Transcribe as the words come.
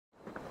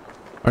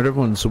Alright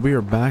everyone, so we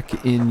are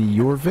back in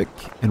Jorvik,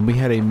 and we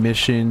had a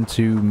mission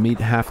to meet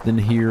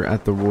Halfdan here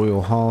at the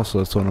Royal Hall, so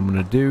that's what I'm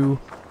going to do.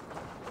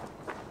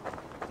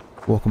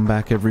 Welcome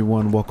back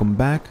everyone, welcome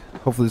back.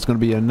 Hopefully it's going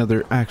to be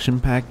another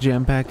action-packed,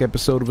 jam-packed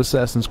episode of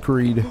Assassin's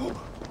Creed.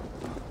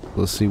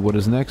 Let's see what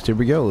is next. Here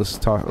we go, let's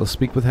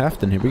speak with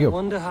Halfdan, here we go. I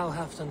wonder how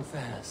Halfdan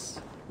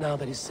fares, now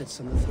that he sits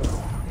on the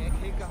throne.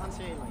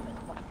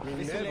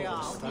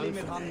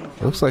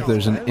 It looks like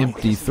there's an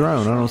empty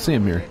throne, I don't see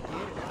him here.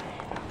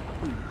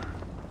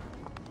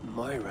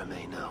 Moira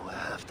may know where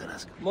Halfdan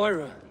has gone.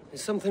 Moira,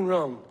 is something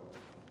wrong?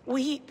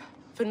 Weep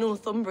for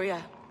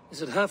Northumbria.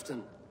 Is it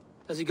Halfdan?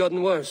 Has he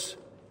gotten worse?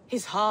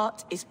 His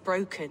heart is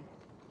broken.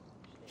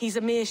 He's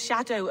a mere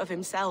shadow of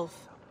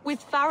himself.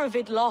 With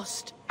Faravid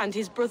lost and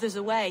his brothers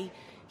away,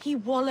 he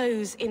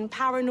wallows in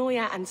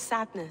paranoia and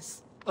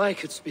sadness. I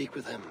could speak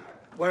with him.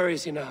 Where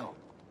is he now?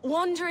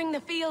 Wandering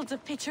the fields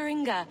of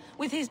Piteringa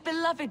with his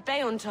beloved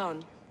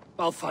Beonton.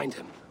 I'll find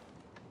him.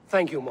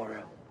 Thank you,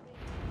 Moira.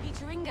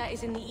 Piteringa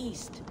is in the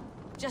east.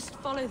 Just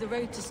follow the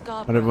road to Scarborough.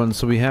 Alright everyone,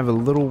 so we have a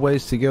little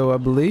ways to go, I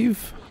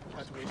believe.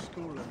 I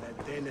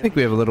think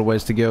we have a little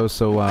ways to go,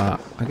 so I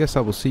guess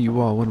I will see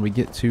you all when we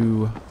get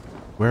to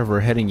wherever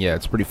we're heading. Yeah,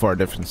 it's pretty far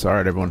distance.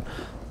 Alright everyone,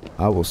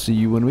 I will see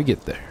you when we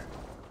get there.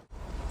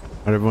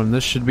 Alright everyone,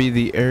 this should be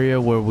the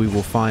area where we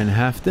will find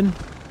Halfdan.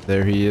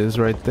 There he is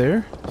right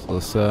there.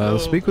 So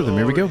let's speak with him.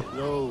 Here we go.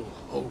 No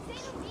hope.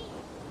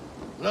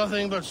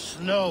 Nothing but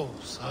snow,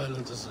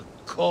 silent as a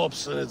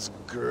corpse in its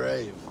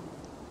grave.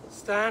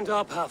 Stand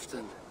up,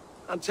 Halfdan.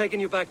 I'm taking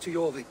you back to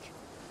Jorvik.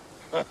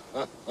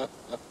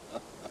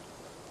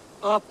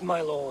 Up, my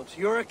lord.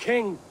 You're a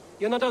king.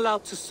 You're not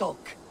allowed to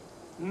sulk.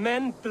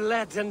 Men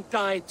bled and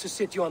died to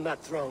sit you on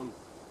that throne.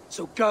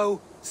 So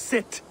go,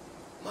 sit.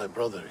 My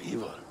brother,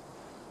 Eivor.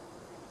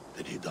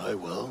 Did he die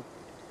well?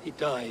 He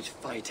died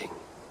fighting.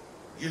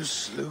 You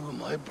slew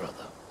my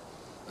brother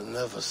and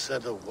never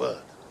said a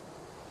word.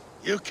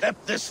 You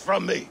kept this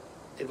from me.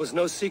 It was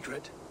no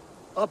secret.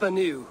 Abba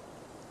knew.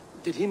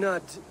 Did he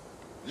not?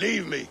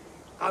 Leave me.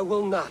 I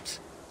will not.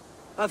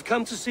 I've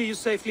come to see you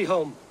safely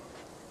home.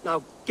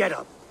 Now get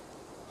up.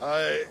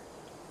 I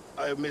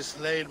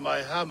mislaid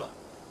my hammer.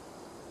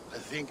 I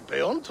think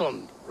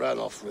Beonton ran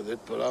off with it,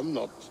 but I'm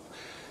not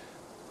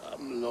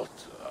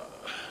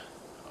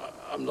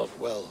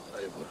well,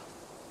 Eivor.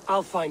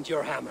 I'll find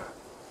your hammer,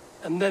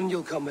 and then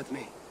you'll come with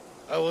me.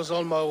 I was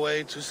on my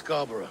way to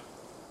Scarborough.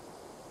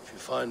 If you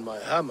find my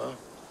hammer,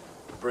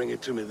 bring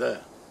it to me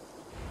there.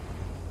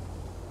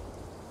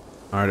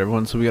 Alright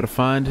everyone, so we gotta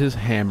find his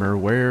hammer.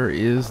 Where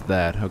is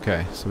that?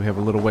 Okay, so we have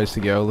a little ways to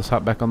go. Let's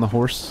hop back on the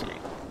horse.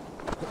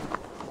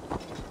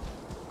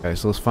 Okay,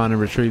 so let's find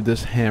and retrieve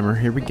this hammer.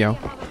 Here we go.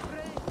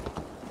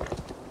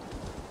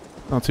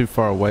 Not too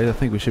far away. I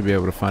think we should be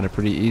able to find it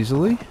pretty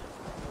easily.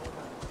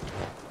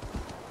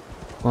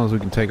 As long as we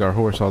can take our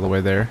horse all the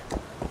way there.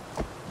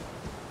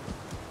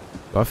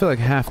 But I feel like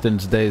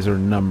Halfdan's days are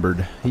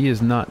numbered. He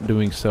is not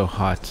doing so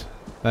hot.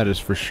 That is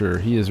for sure.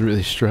 He is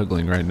really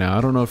struggling right now.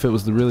 I don't know if it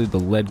was really the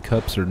lead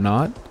cups or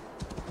not.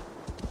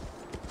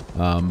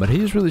 But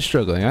he is really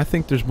struggling. I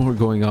think there's more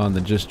going on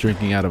than just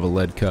drinking out of a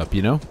lead cup,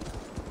 you know?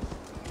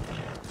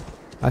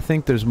 I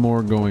think there's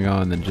more going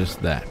on than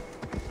just that.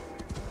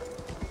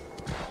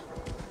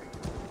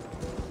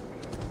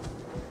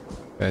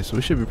 Okay, so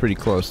we should be pretty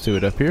close to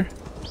it up here.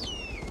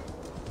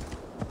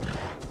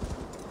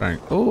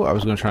 Oh, I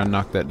was going to try and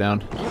knock that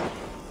down.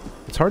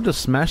 It's hard to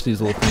smash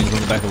these little things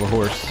on the back of a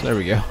horse. There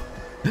we go.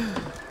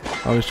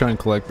 I always try and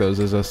collect those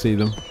as I see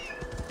them.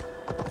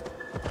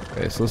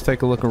 Okay, so let's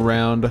take a look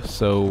around.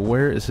 So,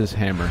 where is his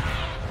hammer?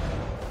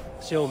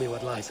 Show me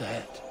what lies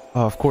ahead.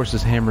 Oh, of course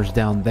his hammer's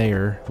down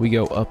there. We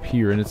go up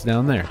here and it's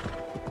down there.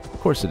 Of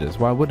course it is.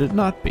 Why would it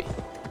not be?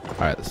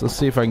 Alright, so let's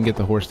see if I can get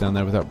the horse down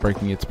there without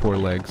breaking its poor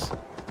legs.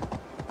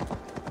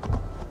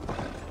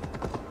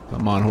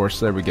 Come on, horse.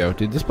 There we go.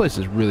 Dude, this place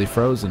is really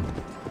frozen.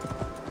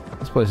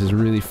 This place is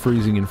really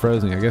freezing and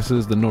frozen. I guess it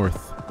is the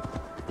north.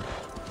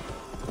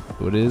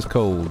 So it is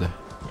cold.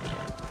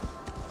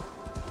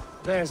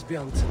 There's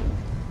Beonton,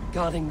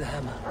 guarding the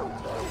hammer.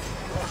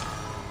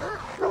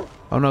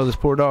 Oh no, this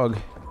poor dog.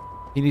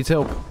 He needs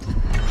help.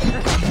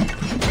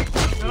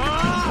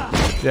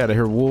 Get out of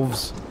here,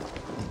 wolves.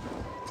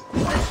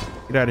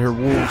 Get out of here,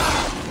 wolves.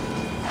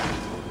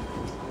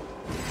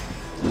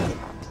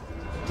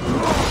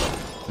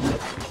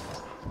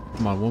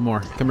 Come on, one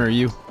more. Come here,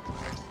 you.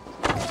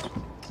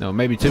 No,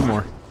 maybe two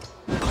more.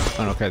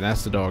 Oh, okay,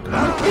 that's the dog.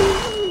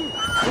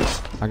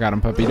 I got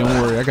him, puppy.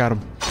 Don't worry, I got him.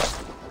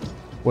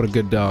 What a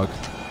good dog.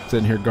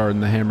 Sitting here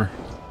guarding the hammer.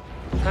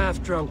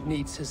 Half drunk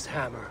needs his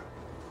hammer.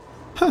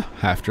 Huh,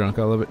 half drunk,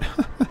 I love it.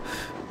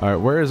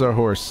 Alright, where is our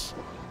horse?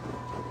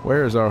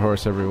 Where is our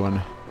horse,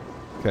 everyone?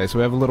 Okay, so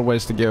we have a little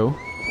ways to go.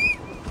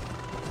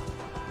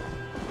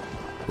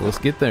 Let's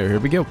get there. Here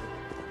we go.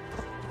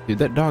 Dude,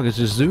 that dog is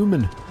just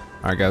zooming.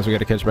 Alright guys, we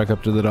gotta catch back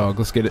up to the dog.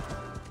 Let's get it.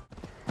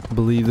 I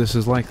believe this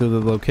is likely the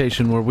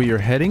location where we are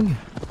heading.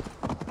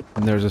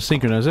 And there's a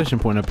synchronization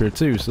point up here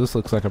too, so this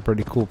looks like a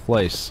pretty cool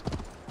place.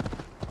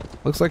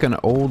 Looks like an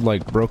old,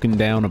 like, broken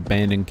down,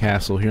 abandoned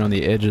castle here on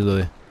the edge of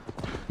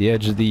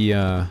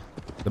the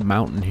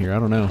mountain here. I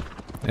don't know.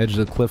 Edge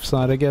of the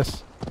cliffside, I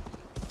guess.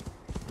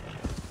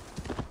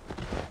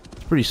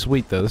 It's pretty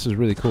sweet, though. This is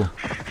really cool.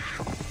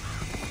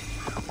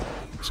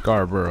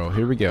 Scarborough.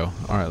 Here we go.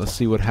 Alright, let's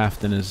see what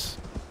Halfdan is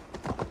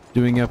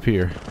doing up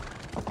here.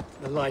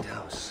 The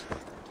lighthouse.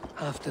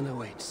 Halfdan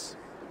awaits.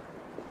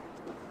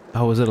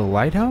 Oh, is it a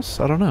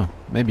lighthouse? I don't know.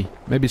 Maybe.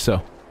 Maybe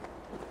so.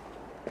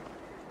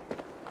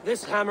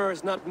 This hammer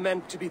is not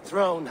meant to be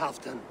thrown,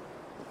 Halfdan.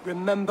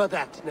 Remember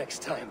that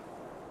next time.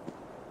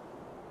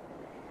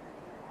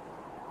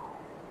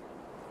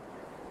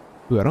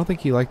 Ooh, I don't think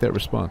he liked that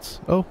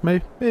response. Oh,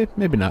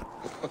 maybe not.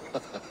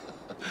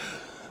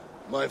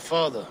 My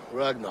father,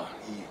 Ragnar,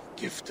 he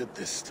gifted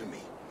this to me.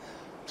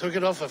 Took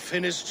it off a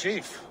Finnish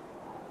chief.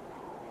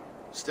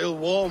 Still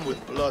warm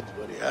with blood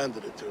when he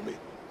handed it to me.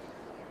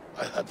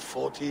 I had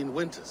 14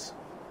 winters.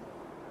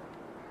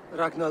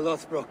 Ragnar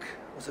Lothbrok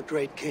was a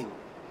great king.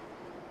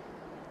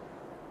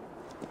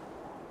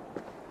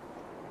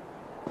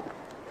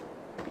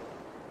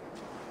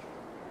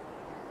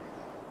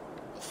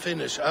 A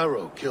Finnish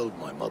arrow killed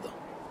my mother.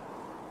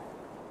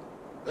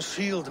 A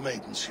shield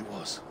maiden she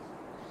was.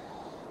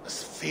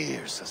 As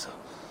fierce as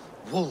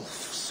a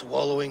wolf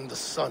swallowing the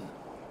sun.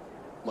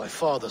 My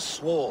father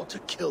swore to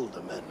kill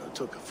the men who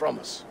took her from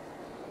us.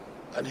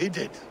 And he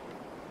did.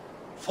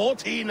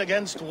 14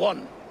 against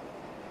 1.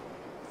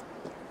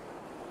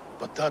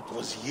 But that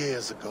was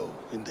years ago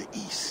in the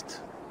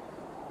east.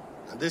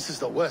 And this is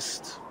the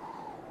west,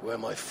 where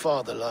my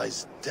father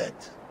lies dead.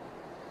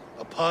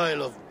 A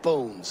pile of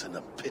bones in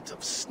a pit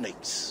of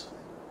snakes.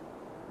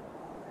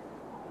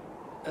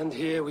 And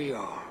here we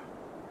are,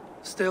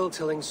 still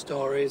telling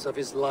stories of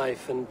his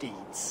life and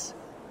deeds.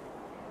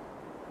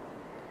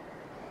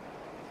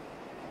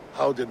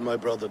 How did my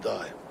brother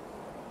die?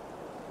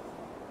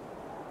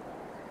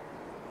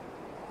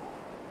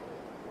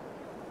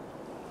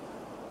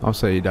 I'll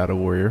say he died a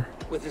warrior.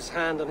 With his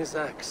hand on his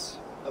axe,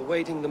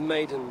 awaiting the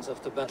maidens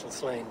of the battle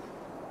slain.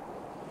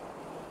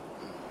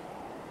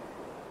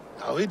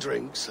 Now he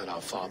drinks at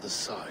our father's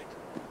side,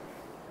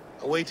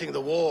 awaiting the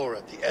war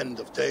at the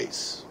end of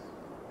days.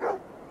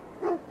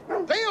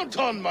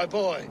 Beonton, my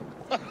boy!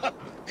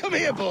 Come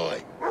here,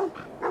 boy!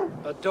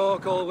 A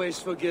dog always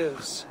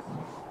forgives,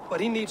 but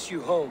he needs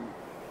you home.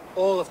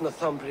 All of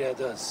Northumbria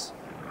does.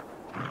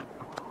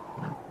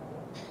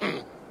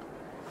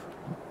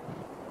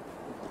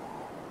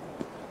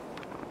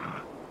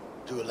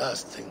 Do a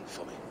last thing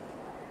for me.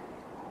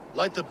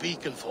 Light the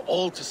beacon for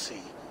all to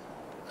see,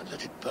 and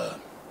let it burn.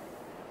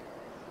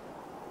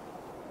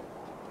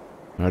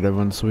 Alright,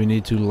 everyone, so we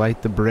need to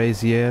light the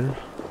brazier.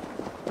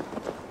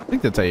 I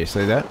think that's how you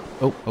say that.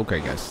 Oh, okay,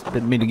 guys.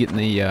 Didn't mean to get in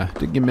the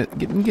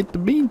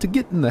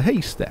get in the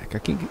haystack. I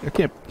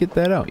can't get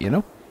that out, you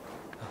know.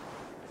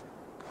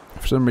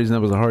 For some reason,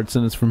 that was a hard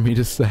sentence for me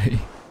to say.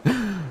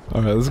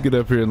 All right, let's get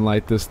up here and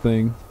light this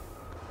thing,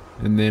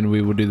 and then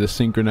we will do the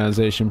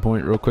synchronization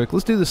point real quick.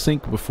 Let's do the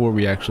sync before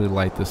we actually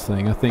light this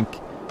thing. I think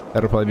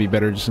that'll probably be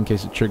better, just in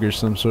case it triggers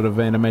some sort of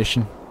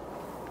animation,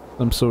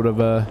 some sort of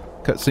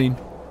cutscene.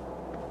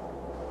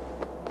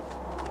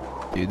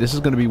 Dude, this is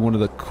going to be one of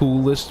the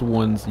coolest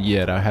ones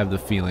yet, I have the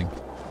feeling.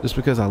 Just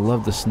because I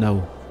love the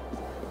snow.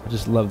 I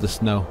just love the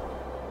snow.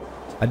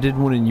 I did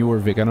one in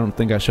Jorvik. I don't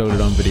think I showed it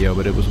on video,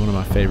 but it was one of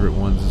my favorite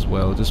ones as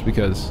well. Just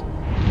because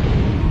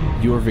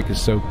Jorvik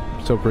is so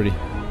pretty.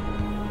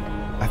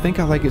 I think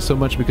I like it so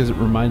much because it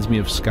reminds me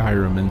of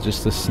Skyrim and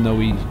just the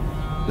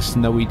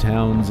snowy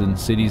towns and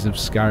cities of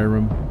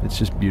Skyrim. It's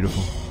just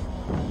beautiful.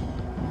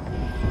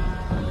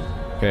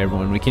 Okay,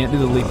 everyone, we can't do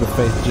the leap of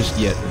faith just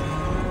yet.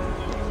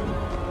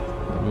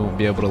 We won't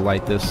be able to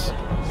light this.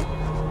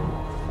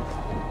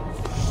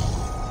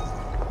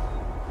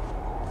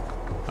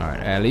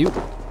 Alright, alley-oop.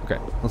 Okay,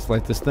 let's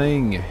light this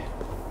thing.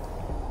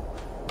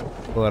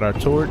 Pull out our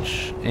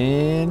torch,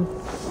 and...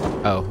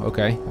 oh,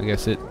 okay. I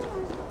guess it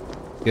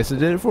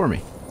did it for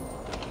me.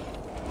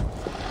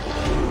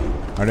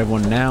 Alright,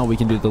 everyone, now we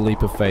can do the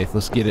leap of faith.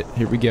 Let's get it.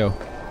 Here we go.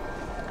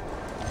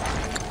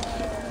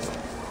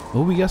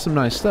 Oh, we got some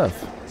nice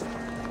stuff.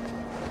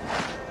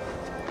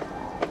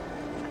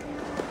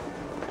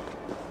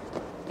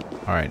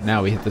 Alright,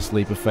 now we hit this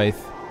leap of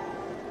faith.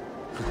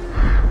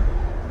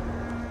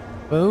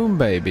 Boom,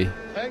 baby.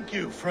 Thank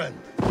you, friend.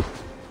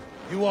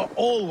 You are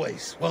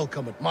always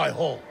welcome at my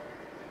hall.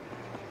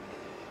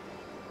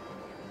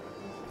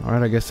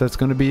 Alright, I guess that's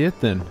going to be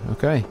it then.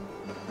 Okay.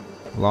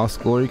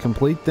 Lost Glory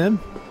complete then.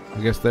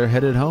 I guess they're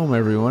headed home,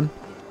 everyone.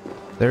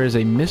 There is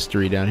a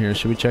mystery down here.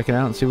 Should we check it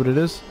out and see what it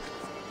is?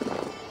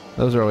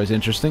 Those are always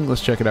interesting.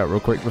 Let's check it out real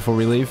quick before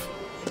we leave.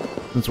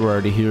 Since we're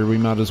already here, we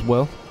might as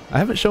well. I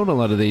haven't shown a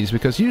lot of these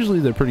because usually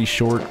they're pretty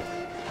short.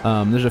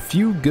 There's a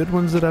few good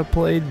ones that I've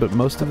played, but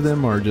most of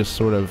them are just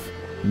sort of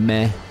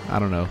meh. I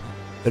don't know.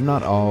 They're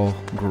not all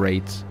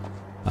great.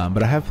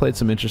 But I have played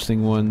some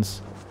interesting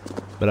ones.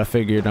 But I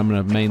figured I'm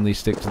going to mainly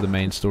stick to the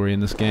main story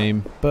in this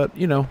game. But,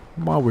 you know,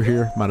 while we're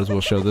here, might as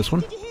well show this one.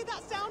 Did you hear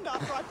that sound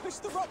after I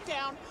pushed the rock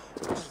down?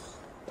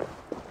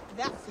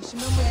 That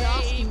fisherman was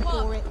asking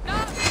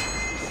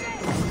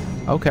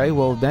Okay,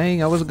 well,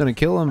 dang, I wasn't gonna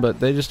kill them, but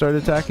they just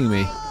started attacking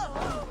me.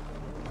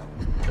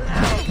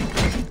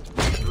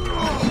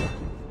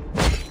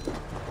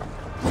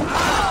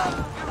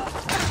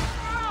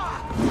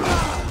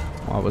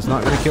 Well, I was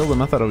not gonna kill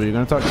them. I thought I was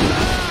gonna talk to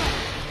them.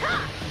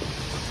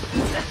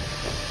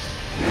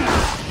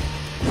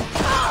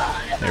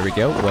 There we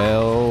go.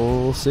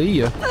 Well, see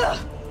ya.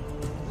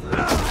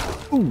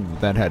 Ooh,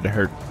 that had to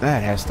hurt.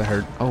 That has to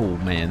hurt. Oh,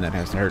 man, that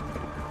has to hurt.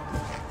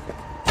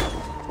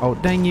 Oh,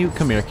 dang you.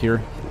 Come here, Kier.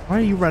 Why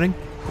are you running?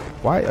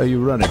 Why are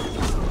you running?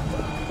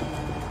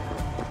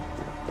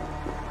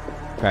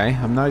 Okay,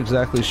 I'm not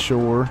exactly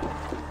sure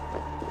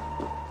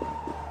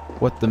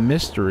what the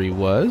mystery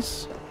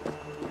was.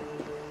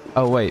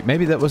 Oh, wait.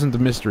 Maybe that wasn't the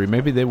mystery.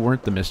 Maybe they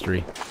weren't the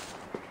mystery.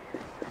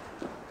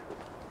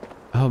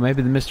 Oh,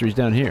 maybe the mystery's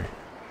down here.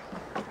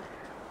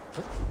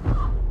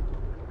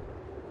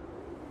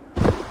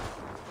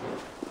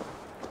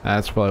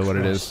 That's probably what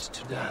it is.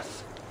 To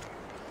death.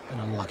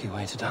 An unlucky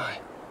way to die.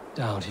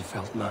 Doubt he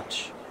felt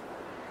much.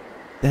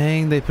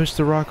 Dang, they pushed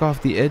the rock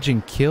off the edge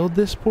and killed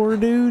this poor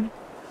dude?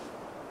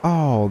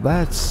 Oh,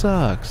 that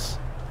sucks.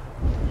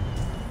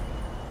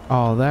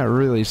 Oh, that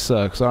really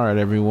sucks. Alright,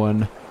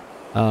 everyone.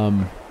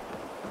 I'm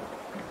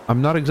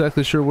not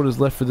exactly sure what is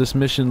left for this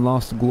mission,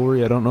 Lost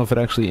Glory. I don't know if it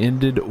actually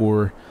ended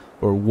or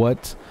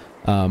what.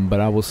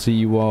 But I will see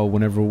you all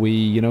whenever we,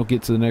 you know,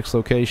 get to the next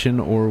location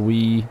or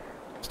we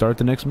start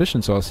the next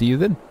mission. So I'll see you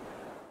then.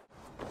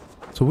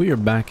 So we are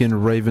back in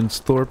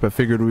Ravensthorpe. I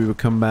figured we would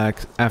come back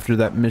after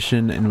that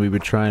mission and we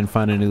would try and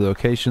find a new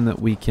location that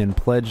we can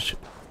pledge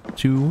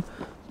to.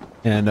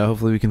 And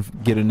hopefully we can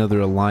get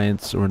another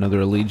alliance or another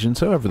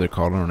allegiance, however they're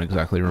called. I don't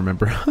exactly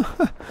remember.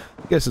 I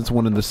guess it's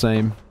one and the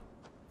same.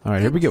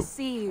 Alright, here we go. Good to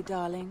see you,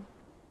 darling.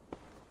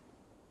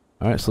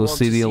 Alright, so let's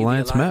see the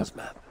alliance map.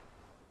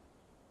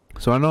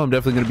 So I know I'm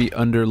definitely going to be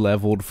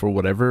under-leveled for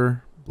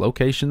whatever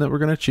location that we're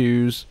going to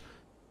choose.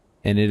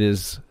 And it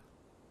is,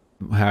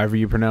 however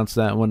you pronounce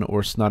that one,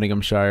 or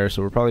Nottinghamshire.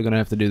 So we're probably going to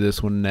have to do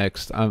this one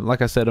next.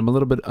 Like I said, I'm a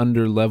little bit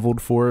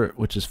under-leveled for it,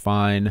 which is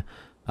fine.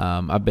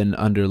 I've been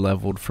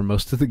under-leveled for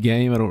most of the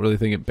game. I don't really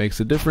think it makes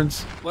a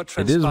difference.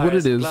 It is what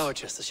it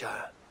is.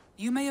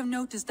 You may have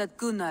noticed that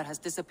Gunnar has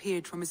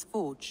disappeared from his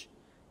forge.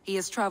 He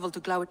has traveled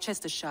to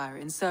Gloucestershire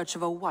in search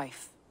of a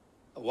wife.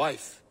 A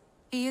wife?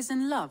 He is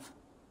in love.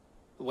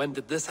 When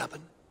did this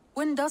happen?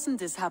 When doesn't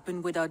this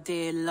happen with our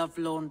dear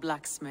lovelorn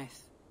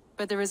blacksmith?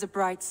 But there is a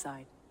bright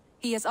side.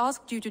 He has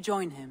asked you to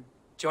join him.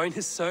 Join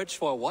his search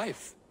for a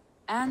wife?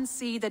 And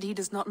see that he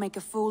does not make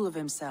a fool of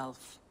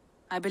himself.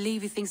 I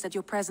believe he thinks that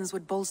your presence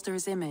would bolster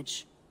his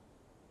image.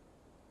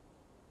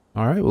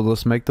 Alright, well,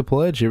 let's make the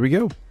pledge. Here we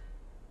go.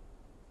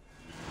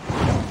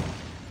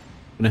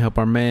 Gonna help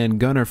our man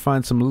Gunnar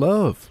find some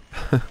love.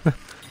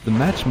 The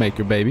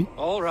matchmaker, baby.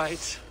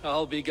 Alright,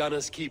 I'll be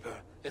Gunnar's keeper.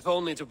 If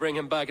only to bring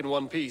him back in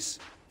one piece.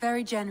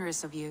 Very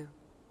generous of you.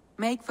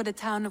 Make for the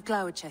town of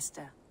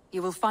Gloucester.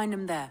 You will find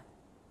him there.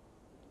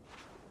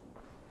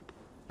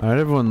 Alright,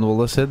 everyone, well,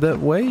 let's head that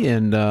way,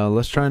 and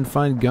let's try and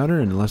find Gunnar,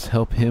 and let's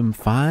help him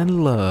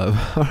find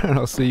love. Alright,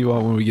 I'll see you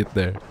all when we get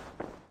there.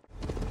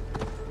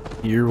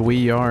 Here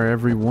we are,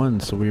 everyone.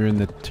 So we're in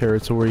the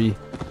territory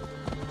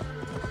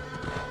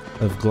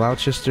of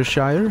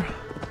Gloucestershire.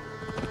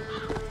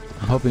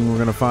 I'm hoping we're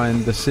going to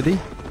find the city.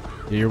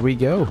 Here we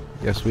go.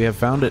 Yes, we have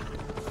found it.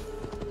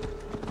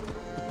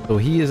 So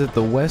he is at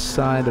the west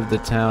side of the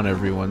town,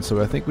 everyone.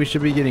 So I think we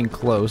should be getting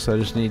close. I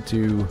just need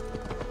to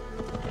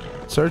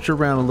search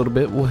around a little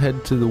bit. We'll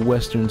head to the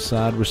western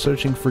side. We're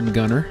searching for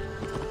Gunnar.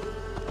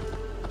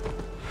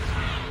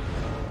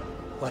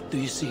 What do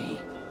you see?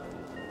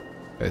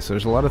 Okay, so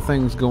there's a lot of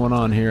things going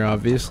on here,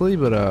 obviously,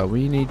 but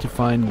we need to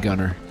find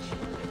Gunnar.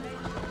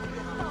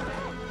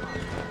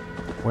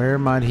 Where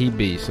might he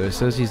be? So it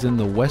says he's in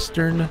the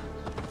western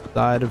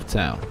side of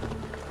town.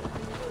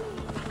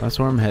 That's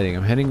where I'm heading.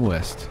 I'm heading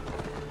west.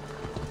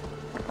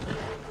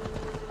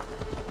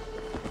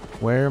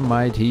 Where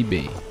might he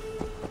be?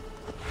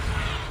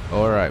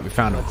 Alright, we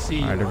found him.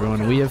 Alright,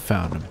 everyone, we have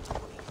found him.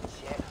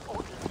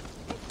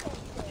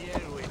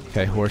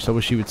 Okay, horse, I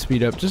wish you would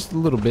speed up just a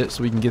little bit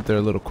so we can get there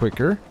a little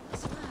quicker.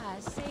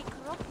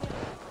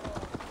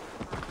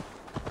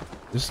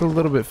 Just a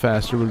little bit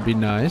faster would be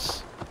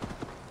nice.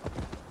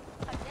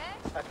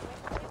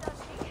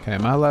 Okay,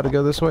 am I allowed to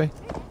go this way?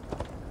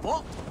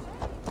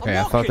 Okay,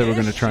 I thought they were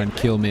going to try and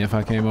kill me if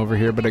I came over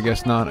here, but I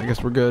guess not. I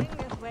guess we're good.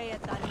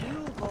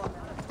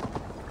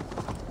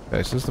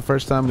 Okay, so this is the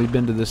first time we've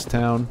been to this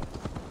town.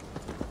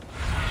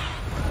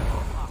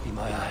 Be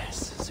my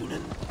eyes,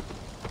 Sunan.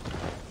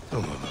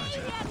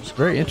 It's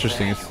very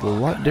interesting. It's a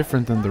lot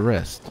different than the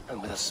rest. And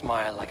with a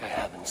smile like I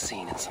haven't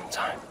seen in some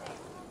time.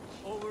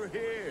 Over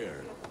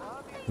here.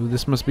 Ooh,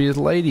 this must be his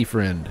lady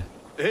friend.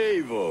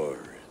 Eivor.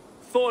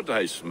 Thought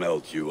I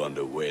smelt you on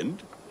the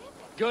wind.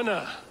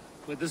 Gunnar,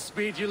 with the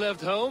speed you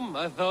left home,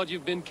 I thought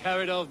you'd been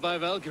carried off by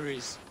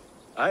Valkyries.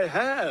 I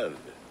have.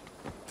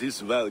 This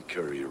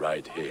Valkyrie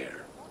right here.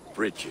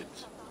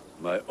 Bridget.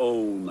 My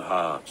own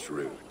heart's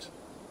root.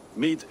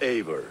 Meet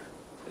Eivor,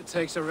 It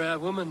takes a rare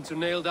woman to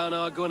nail down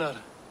our Gunnar.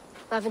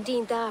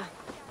 Lavendine da,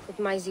 with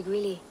Maisy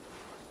Greeley.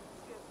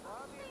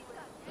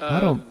 I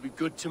don't Be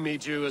good to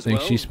meet you as think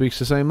well. she speaks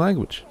the same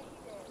language.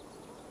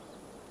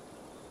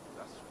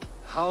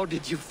 How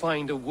did you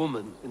find a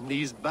woman in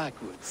these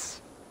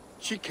backwoods?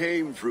 She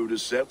came through the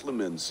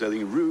settlement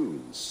selling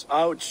runes,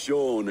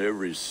 outshone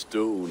every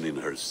stone in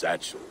her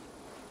satchel.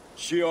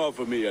 She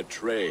offered me a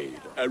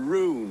trade, a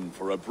rune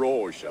for a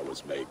brooch I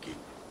was making.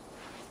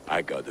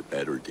 I got a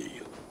better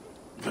deal.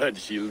 But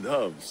she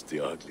loves the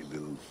ugly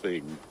little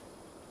thing.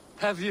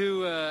 Have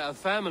you a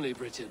family,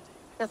 Bridget?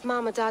 Naf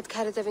mama dad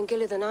carried Evan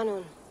Gillid and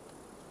Anun.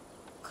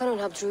 Cannon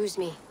have drews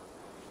me.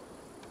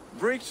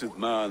 Bridget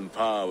Man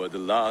Power, the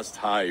last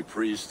high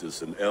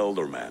priestess and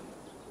elderman.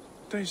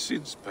 They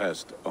since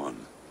passed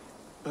on.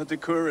 But the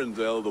current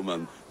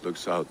elderman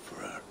looks out for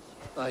her.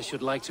 I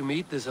should like to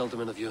meet this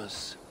elderman of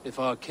yours, if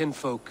our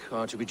kinfolk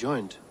are to be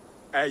joined.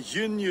 A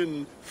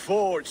union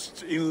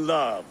forged in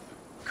love.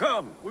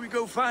 Come, we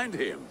go find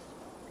him.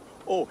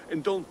 Oh,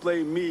 and don't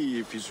blame me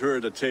if he's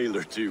heard a tale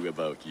or two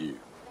about you.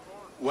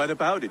 What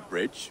about it,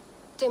 Bridge?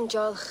 Dim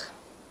Jolch.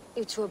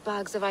 You two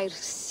bags of air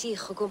sich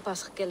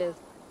gumpas Gillid.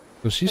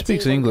 So she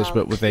speaks English,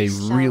 but with a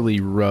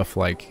really rough,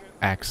 like,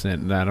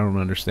 accent, and I don't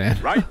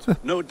understand. Right?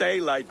 No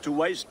daylight to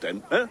waste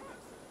then, huh?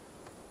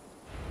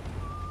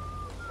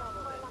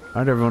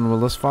 Alright, everyone, well,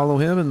 let's follow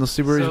him and let's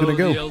see where he's gonna the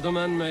go.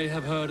 elderman may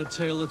have heard a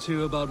tale or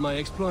two about my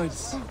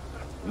exploits.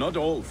 Not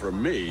all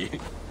from me.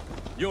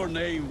 Your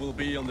name will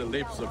be on the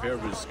lips of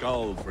every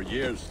skull for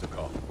years to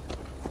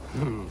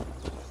come.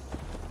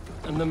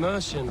 And the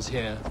merchants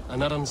here are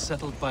not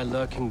unsettled by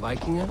lurking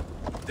Vikinger?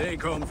 They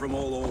come from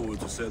all over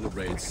to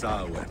celebrate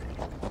Samhain.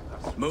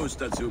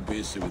 Most are too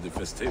busy with the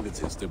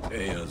festivities to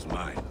pay us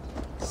mind.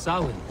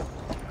 Samhain?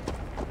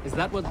 Is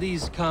that what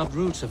these carved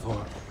roots are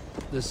for?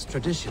 This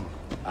tradition?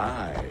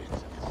 Aye.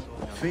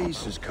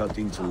 Faces cut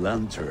into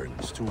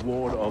lanterns to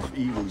ward off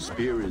evil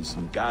spirits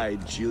and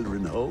guide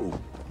children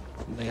home.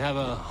 They have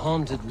a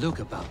haunted look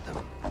about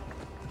them.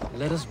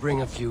 Let us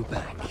bring a few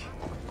back.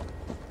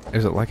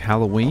 Is it like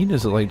Halloween?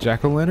 Is it like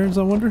jack-o'-lanterns,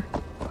 I wonder?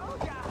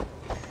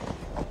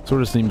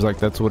 Sort of seems like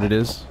that's what it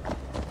is.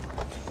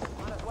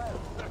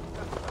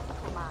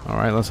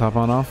 Alright, let's hop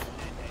on off.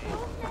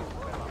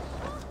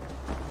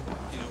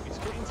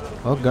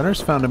 Well,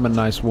 Gunnar's found him a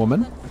nice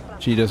woman.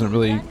 She doesn't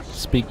really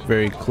speak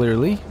very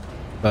clearly,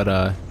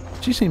 but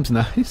she seems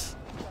nice.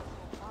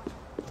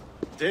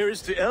 There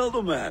is the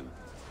elderman.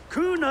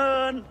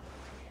 Kunan!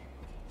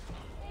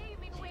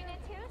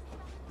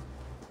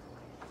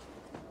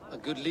 A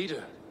good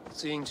leader,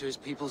 seeing to his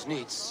people's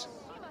needs.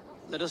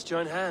 Let us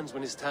join hands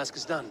when his task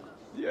is done.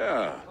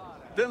 Yeah.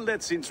 Then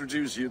let's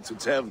introduce you to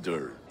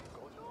Tevdur.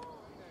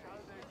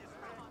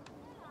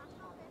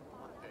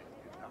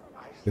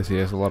 Guess he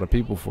has a lot of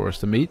people for us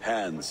to meet.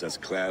 Hands as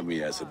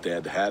clammy as a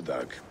dead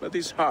haddock, but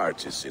his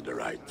heart is in the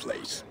right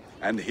place.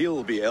 And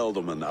he'll be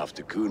elderman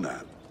after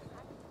Kunan.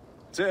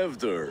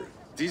 Tevdur,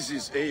 this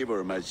is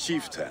Eivor, my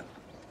chieftain.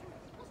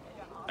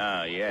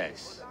 Ah,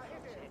 yes.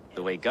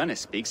 The way Gunnar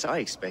speaks, I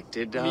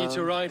expected, Me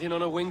to ride in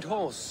on a winged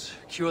horse,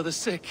 cure the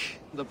sick,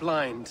 the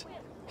blind.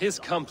 His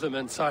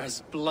compliments are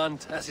as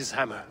blunt as his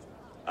hammer.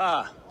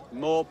 Ah,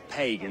 more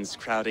pagans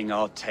crowding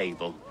our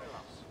table.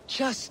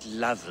 Just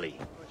lovely.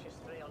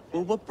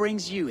 Well, what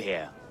brings you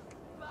here?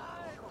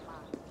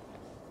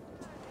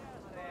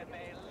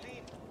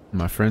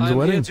 My friend's I'm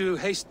wedding. here to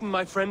hasten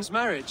my friend's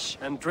marriage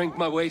and drink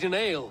my weight in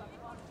ale.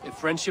 If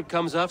friendship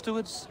comes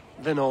afterwards,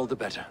 then all the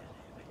better.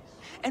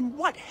 And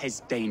what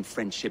has Dane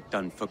friendship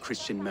done for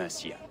Christian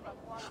Mercia?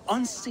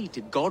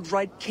 Unseated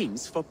god-right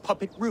kings for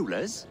puppet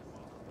rulers?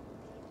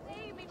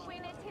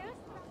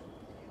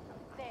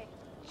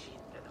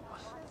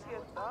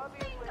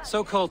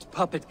 So-called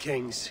puppet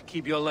kings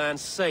keep your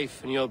lands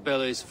safe and your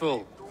bellies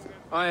full.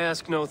 I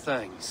ask no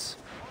thanks,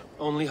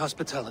 only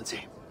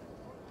hospitality.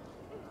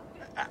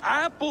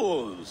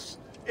 Apples!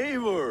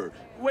 Eivor,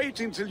 wait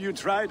until you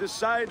try the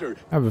cider.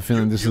 I have a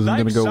feeling this You isn't like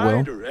going to go well.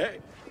 cider, eh?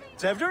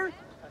 Tevdur?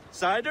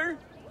 Cider?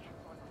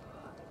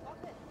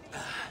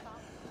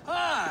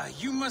 Ah,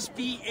 you must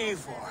be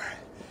Eivor.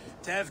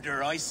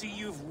 Tevdur, I see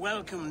you've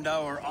welcomed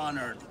our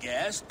honored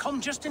guest.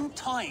 Come just in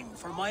time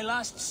for my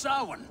last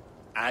Samhain.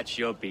 At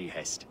your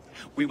behest.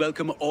 We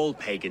welcome all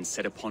pagans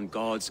set upon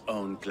God's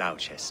own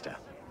Gloucester.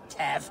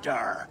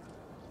 Tevdur,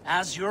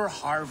 as your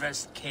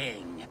harvest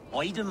king,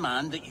 I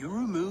demand that you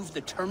remove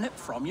the turnip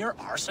from your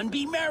arse and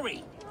be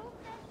merry.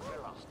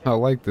 I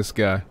like this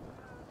guy.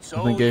 So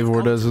I think you've Eivor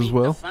come does to as meet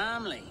well. the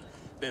family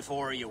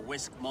before you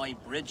whisk my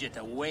Bridget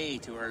away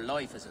to her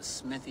life as a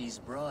smithy's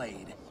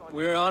bride.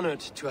 We're honored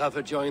to have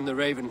her join the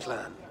Raven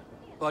clan,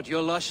 but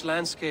your lush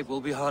landscape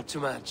will be hard to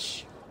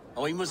match.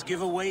 I must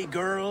give away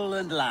girl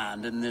and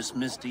land in this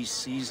misty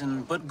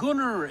season, but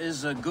Gunnar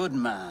is a good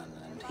man,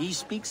 and he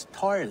speaks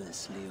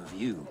tirelessly of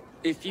you.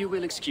 If you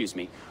will excuse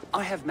me,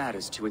 I have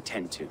matters to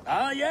attend to.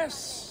 Ah,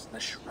 yes, the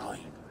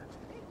shrine.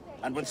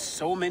 And with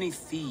so many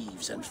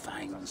thieves and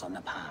fangs on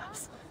the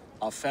path,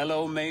 a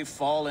fellow may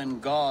fall in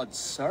God's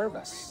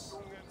service.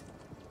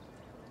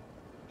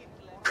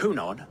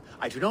 Kunan,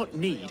 I do not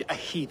need a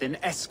heathen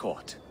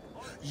escort.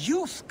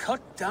 Youth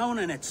cut down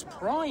in its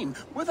prime,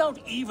 without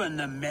even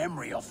the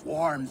memory of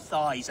warm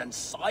thighs and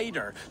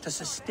cider to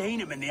sustain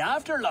him in the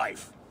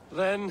afterlife.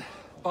 Then,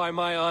 by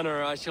my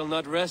honor, I shall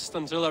not rest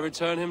until I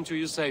return him to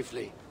you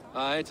safely.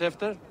 Aye,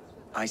 Tefter?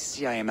 I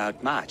see I am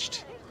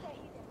outmatched.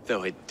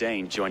 Though a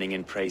Dane joining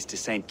in praise to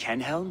Saint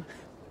Kenhelm,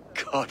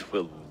 God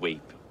will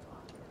weep.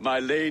 My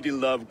lady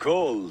love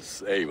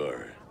calls,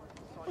 Eivor.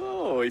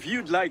 Oh, if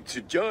you'd like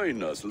to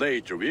join us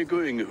later, we're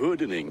going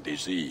hoodening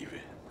this eve.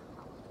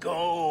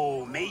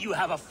 Go, may you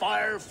have a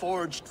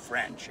fire-forged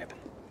friendship.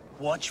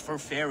 Watch for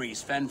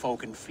fairies,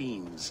 fenfolk, and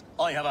fiends.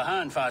 I have a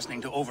hand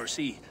fastening to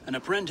oversee, an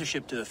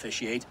apprenticeship to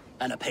officiate,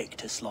 and a pig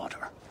to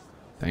slaughter.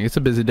 Dang, it's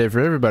a busy day for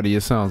everybody,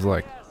 it sounds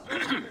like.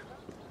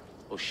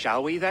 Well,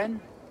 shall we then?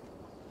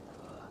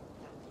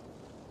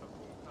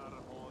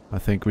 I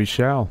think we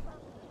shall.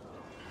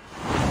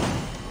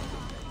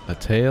 A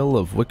Tale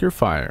of Wicker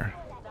Fire.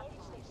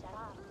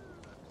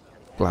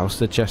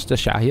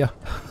 Gloucestershire.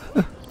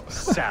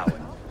 Sour.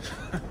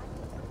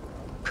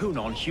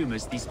 Kunon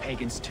humors these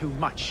pagans too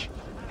much.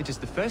 It is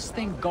the first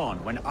thing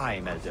gone when I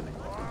am Elderman.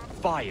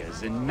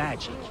 Fires and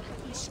magic,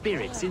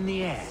 spirits in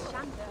the air.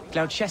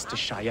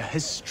 Gloucestershire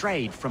has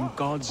strayed from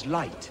God's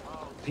light.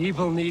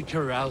 People need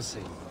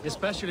carousing,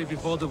 especially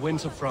before the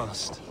winter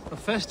frost. A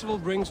festival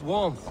brings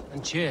warmth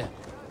and cheer.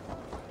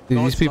 Dude, these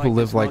God's people light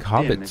live is like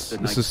not dim hobbits. as the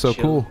This night's is so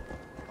chill. cool.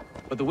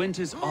 But the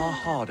winters are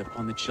hard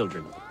upon the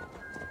children.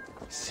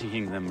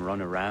 Seeing them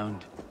run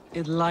around.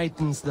 It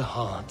lightens the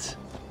heart.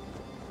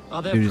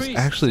 Are there Dude, it's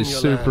priests actually in your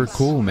super lands?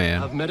 cool,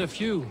 man. I've met a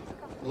few,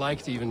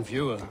 liked even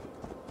fewer.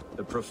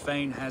 The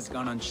profane has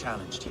gone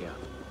unchallenged here.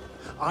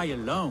 I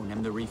alone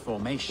am the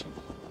reformation.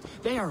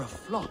 They are a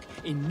flock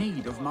in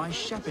need of my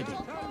shepherding.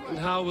 And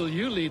how will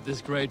you lead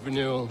this great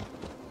renewal?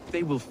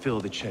 They will fill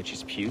the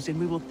church's pews, and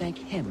we will thank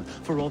him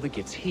for all the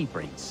gifts he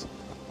brings.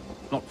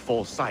 Not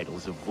false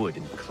idols of wood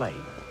and clay.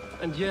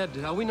 And yet,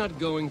 are we not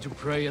going to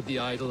pray at the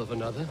idol of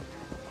another?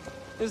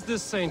 Is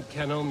this Saint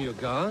Kenhelm your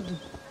god?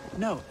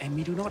 No, and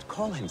we do not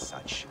call him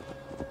such.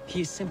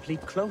 He is simply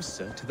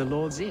closer to the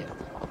Lord's ear.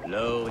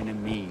 Low in a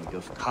mead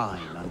of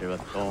kine under a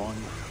thorn,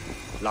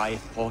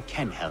 lieth poor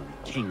Kenhelm,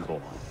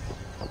 king-born.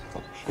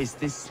 Is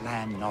this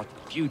land not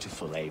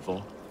beautiful,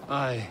 Eivor?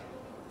 Aye.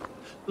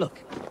 Look,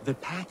 the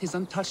path is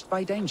untouched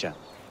by danger,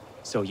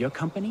 so your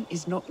company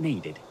is not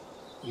needed.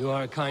 You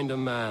are a kinder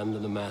man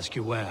than the mask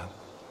you wear.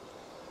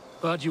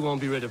 But you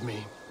won't be rid of me.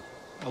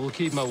 I will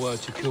keep my word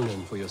to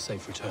Kunan for your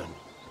safe return.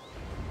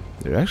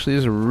 There actually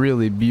is a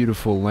really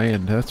beautiful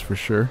land, that's for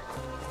sure.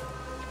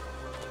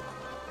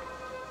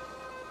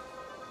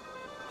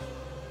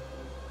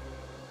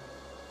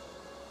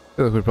 I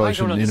feel like we probably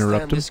shouldn't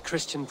interrupt him. this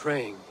Christian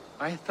praying.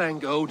 I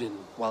thank Odin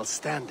while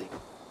standing.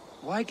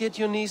 Why get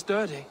your knees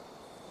dirty?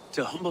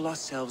 To humble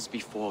ourselves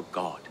before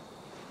God.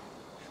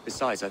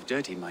 Besides, I've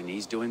dirtied my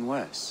knees doing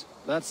worse.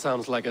 That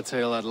sounds like a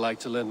tale I'd like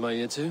to lend my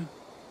ear to.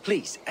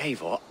 Please,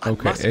 Eivor, I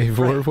Okay, must Eivor,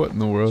 pray. what in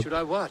the world? Should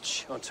I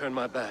watch or turn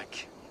my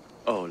back?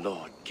 Oh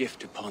Lord,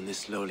 gift upon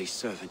this lowly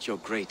servant your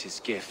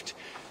greatest gift.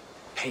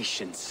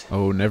 Patience.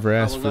 Oh, never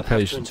ask I will for not have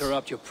to patience.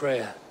 interrupt your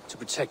prayer to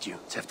protect you,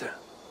 Tefter.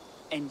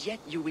 And yet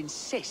you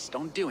insist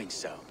on doing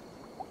so.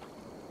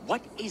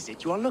 What is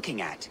it you are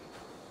looking at?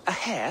 A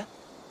hare?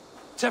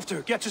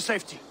 Tefter, get to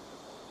safety.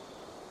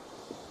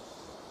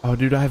 Oh,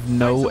 dude, I have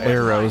no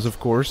arrows, of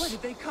Where course.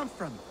 did they come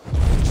from?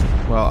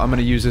 Well, I'm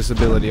gonna use this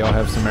ability. I'll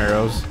have some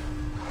arrows.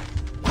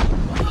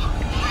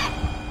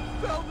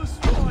 Fell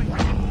destroyed.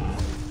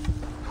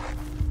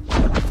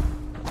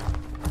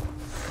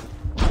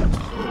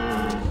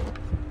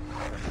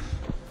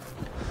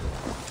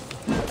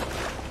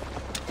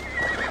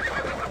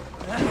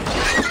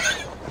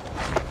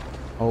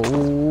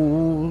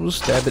 Oh,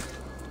 stab it.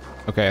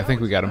 Okay, I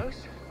think we got him.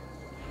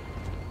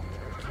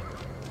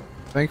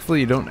 Thankfully,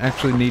 you don't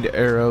actually need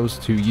arrows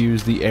to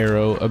use the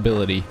arrow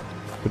ability,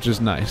 which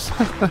is nice.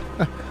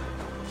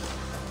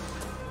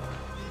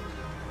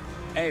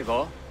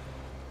 Eivor,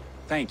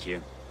 thank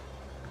you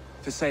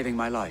for saving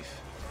my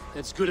life.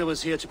 It's good I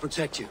was here to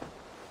protect you.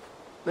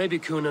 Maybe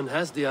Kunan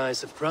has the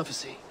eyes of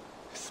prophecy.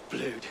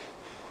 Splood,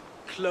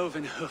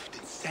 cloven-hoofed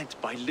and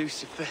sent by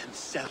Lucifer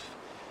himself.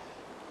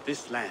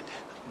 This land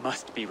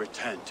must be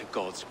returned to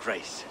God's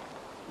grace.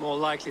 More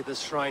likely the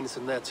shrine is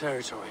in their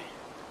territory.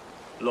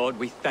 Lord,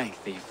 we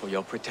thank thee for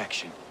your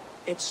protection.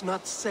 It's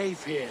not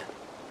safe here.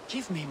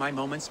 Give me my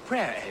moment's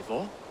prayer,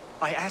 Eivor.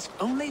 I ask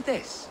only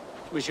this.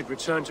 We should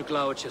return to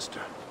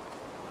Gloucester.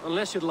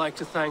 Unless you'd like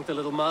to thank the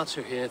little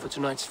martyr here for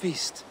tonight's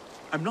feast.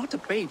 I'm not a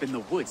babe in the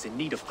woods in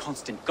need of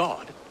constant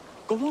guard.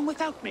 Go on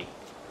without me.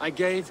 I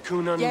gave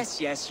Kunan...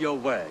 Yes, your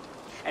word.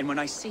 And when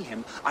I see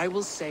him, I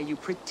will say you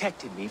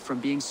protected me from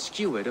being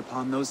skewered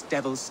upon those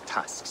devil's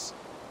tusks.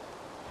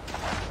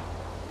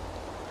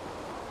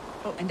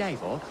 Oh, and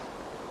Eivor,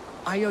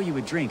 I owe you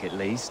a drink at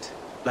least.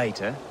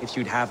 Later, if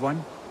you'd have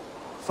one.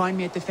 Find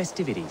me at the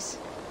festivities.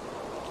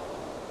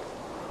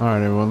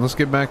 Alright, everyone, let's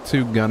get back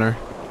to Gunnar.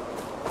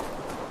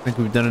 I think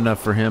we've done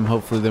enough for him.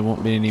 Hopefully there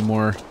won't be any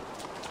more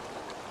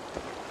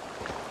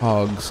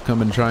hogs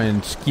come and try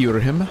and skewer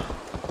him.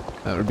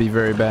 That would be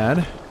very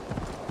bad.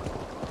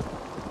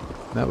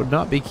 That would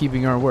not be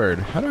keeping our word.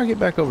 How do I get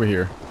back over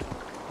here?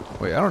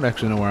 Wait, I don't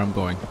actually know where I'm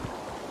going.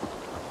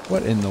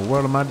 What in the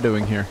world am I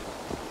doing here?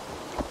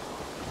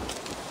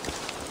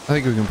 I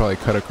think we can probably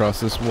cut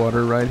across this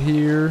water right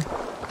here.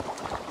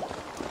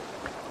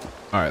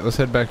 Alright, let's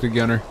head back to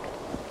Gunnar.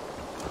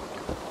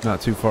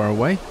 Not too far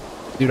away.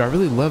 Dude, I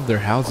really love their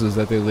houses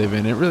that they live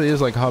in. It really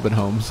is like Hobbit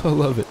homes. I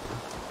love it.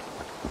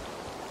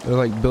 They're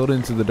like built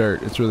into the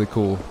dirt. It's really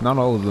cool. Not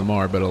all of them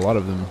are, but a lot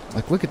of them.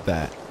 Like, look at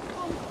that.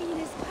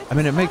 I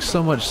mean, it makes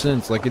so much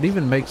sense. Like, it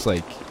even makes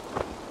like...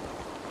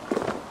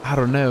 I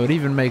don't know. It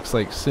even makes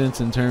like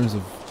sense in terms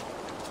of...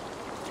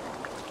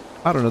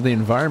 I don't know, the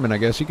environment, I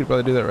guess. You could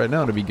probably do that right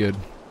now to be good.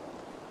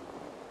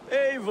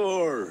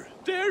 Eivor,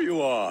 there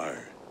you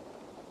are.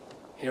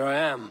 Here I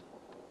am.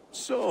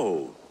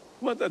 So,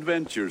 what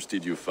adventures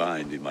did you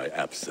find in my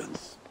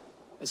absence?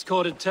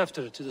 Escorted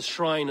Tefter to the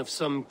shrine of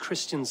some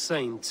Christian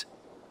saint.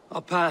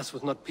 Our path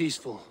was not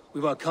peaceful.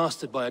 We were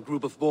accosted by a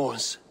group of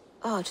boars.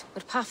 Odd,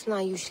 but path na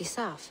usually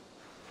safe.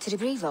 To the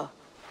Brevo.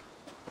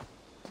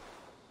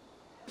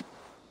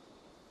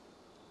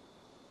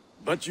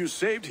 But you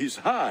saved his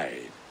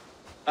hide.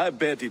 I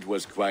bet it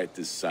was quite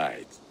the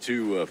sight,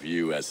 two of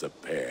you as a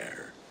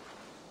pair.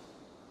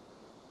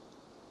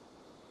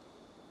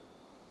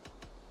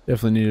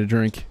 Definitely need a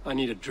drink. I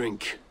need a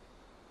drink.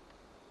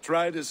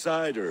 Try the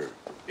cider.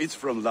 It's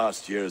from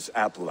last year's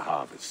apple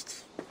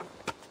harvest.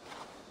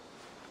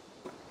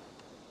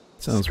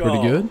 Sounds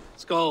pretty good.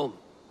 Skull.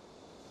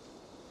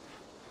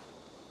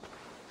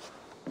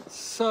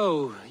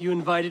 So, you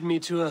invited me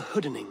to a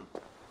hoodening.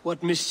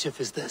 What mischief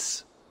is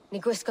this?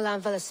 Niguiscalan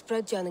Vela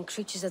Sprudjan and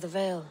Creatures of the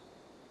Vale.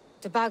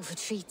 The bag for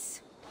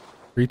treats.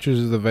 Creatures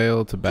of the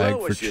Vale to bag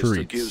for Flower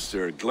treats. gives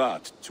their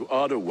glut to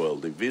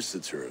otherworldly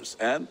visitors,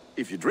 and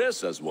if you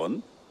dress as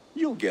one,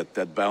 you'll get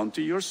that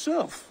bounty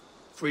yourself.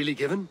 Freely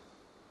given?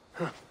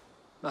 Huh.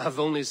 I've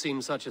only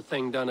seen such a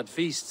thing done at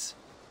feasts.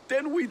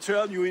 Then we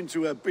turn you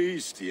into a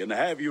beastie and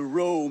have you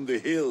roam the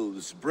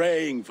hills,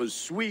 braying for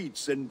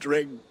sweets and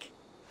drink.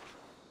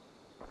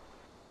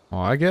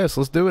 Well, I guess.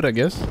 Let's do it, I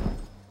guess.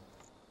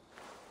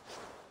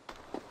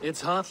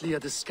 It's hardly a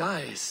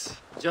disguise.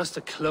 Just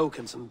a cloak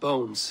and some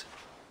bones.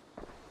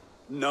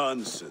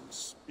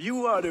 Nonsense.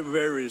 You are the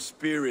very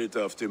spirit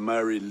of the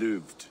Mary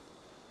Louved.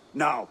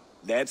 Now,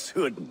 that's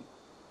hidden.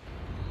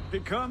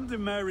 Become the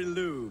Mary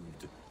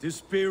Louved, the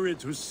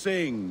spirit who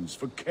sings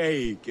for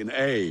cake and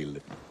ale.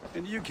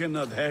 And you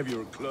cannot have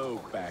your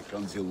cloak back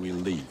until we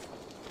leave.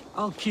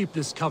 I'll keep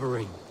this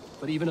covering,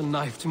 but even a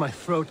knife to my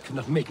throat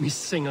cannot make me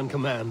sing on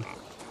command.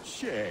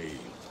 Shame.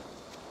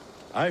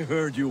 I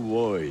heard your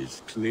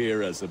voice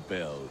clear as a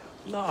bell.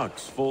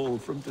 Locks fall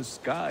from the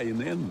sky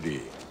in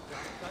envy.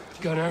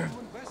 Gunnar,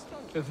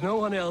 if no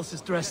one else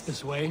is dressed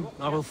this way,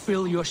 I will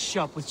fill your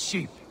shop with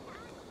sheep.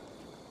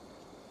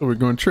 So we're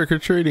going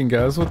trick-or-treating,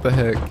 guys. What the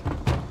heck?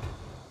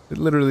 It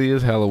literally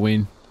is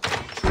Halloween.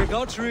 Trick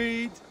or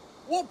treat!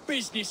 What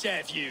business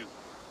have you?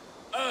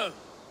 Oh,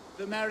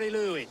 the Mary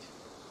Louid.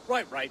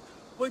 Right.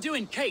 We're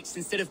doing cakes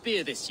instead of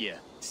beer this year.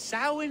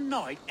 Samhain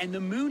night and the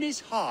moon is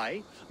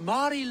high.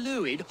 Mary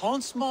Louid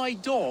haunts my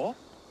door.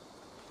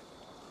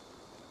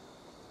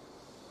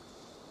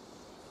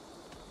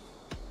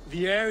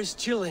 The air is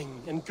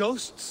chilling, and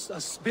ghosts are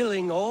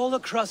spilling all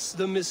across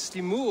the misty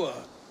moor.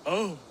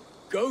 Oh,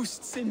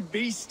 ghosts and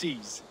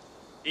beasties.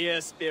 Here,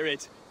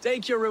 spirit,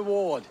 take your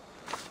reward.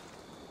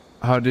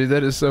 Oh, dude,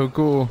 that is so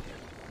cool.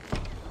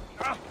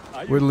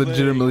 We're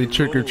legitimately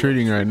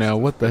trick-or-treating right now.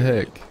 What the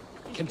heck?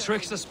 Can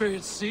trickster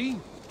spirits see?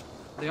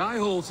 The eye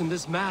holes in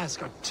this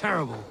mask are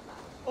terrible.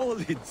 All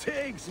it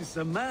takes is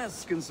a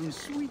mask and some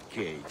sweet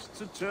cakes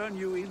to turn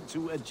you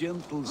into a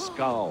gentle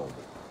skull.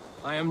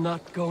 I am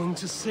not going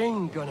to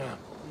sing, Gunnar.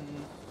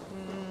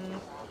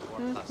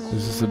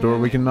 Is this a door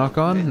we can knock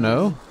on?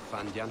 No.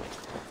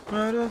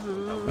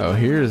 Oh,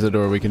 here is a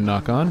door we can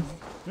knock on.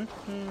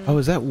 Oh,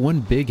 is that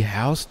one big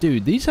house?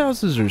 Dude, these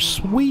houses are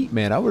sweet,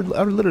 man. I would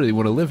literally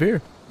want to live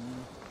here.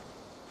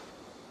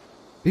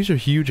 These are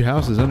huge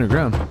houses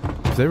underground.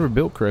 If they were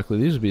built correctly,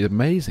 these would be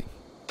amazing.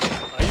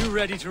 Are you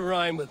ready to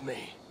rhyme with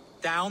me?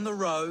 Down the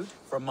road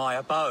from my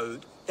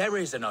abode, there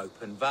is an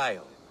open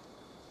vale.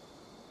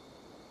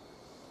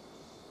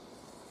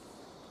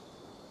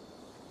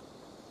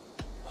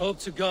 Hope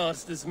to God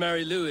this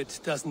Mary Louid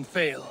doesn't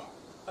fail.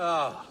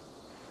 Ah,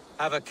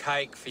 have a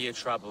cake for your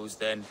troubles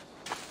then.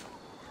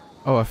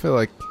 Oh, I feel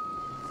like...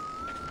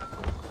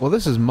 Well,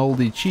 this is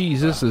moldy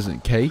cheese. This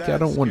isn't cake. I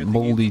don't want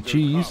moldy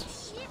cheese.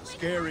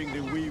 Scaring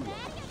the wee ones.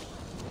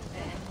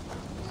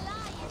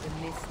 The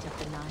mist of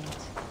the night,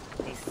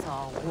 they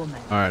saw a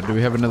woman. Alright, do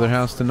we have another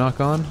house to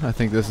knock on? I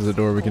think this is a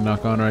door we can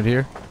knock on right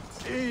here.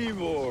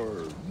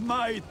 Eivor,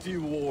 mighty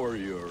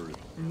warrior,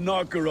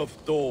 knocker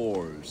of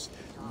doors,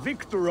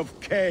 victor of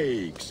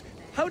cakes.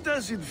 How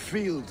does it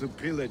feel to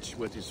pillage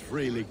what is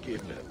freely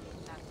given?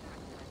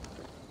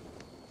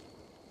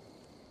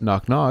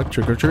 Knock knock,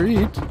 trick or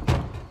treat.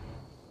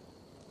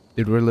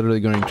 Dude, we're literally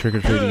going trick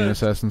or treating in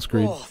Assassin's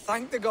Creed. Oh,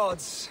 thank the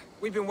gods.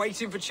 We've been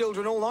waiting for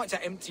children all night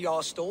to empty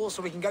our stores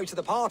so we can go to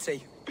the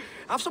party.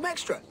 Have some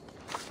extra.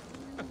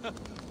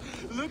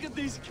 Look at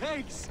these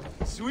cakes!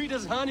 Sweet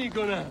as honey,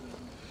 Gunnar.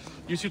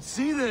 You should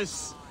see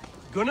this.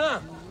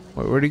 Gunnar!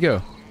 Wait, where'd he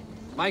go?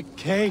 My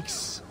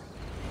cakes.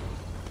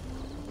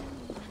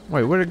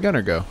 Wait, where did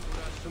Gunnar go?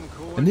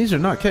 And these are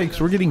not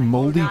cakes. We're getting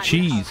moldy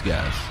cheese,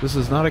 guys. This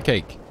is not a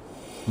cake.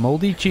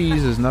 Moldy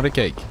cheese is not a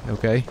cake,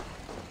 okay?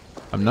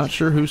 I'm not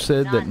sure who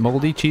said that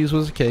moldy cheese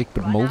was a cake,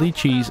 but moldy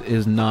cheese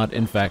is not,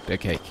 in fact, a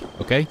cake,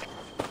 okay?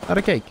 Not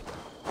a cake.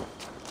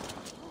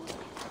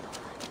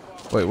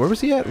 Wait, where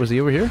was he at? Was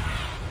he over here?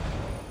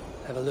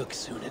 Have a look,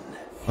 Sunan.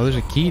 Oh, there's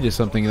a key to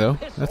something, though.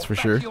 That's for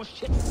sure.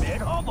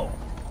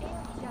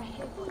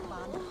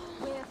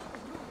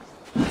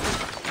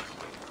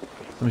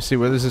 Let me see,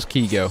 where does this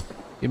key go?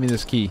 Give me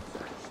this key.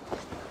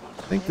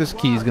 I think this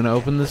key is going to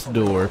open this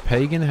door.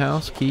 Pagan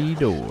house key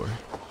door.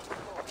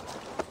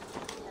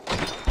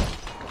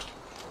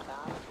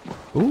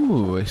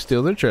 Ooh, they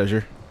steal their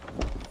treasure.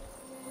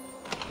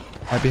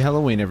 Happy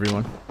Halloween,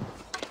 everyone.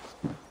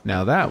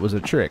 Now that was a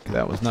trick.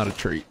 That was not a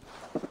treat.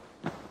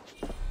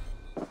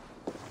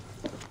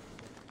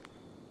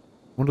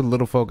 One of the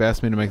little folk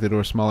asked me to make the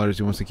door smaller as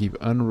he wants to keep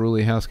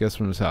unruly house guests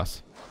from his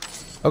house.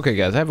 Okay,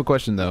 guys, I have a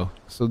question, though.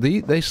 So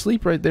they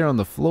sleep right there on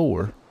the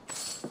floor.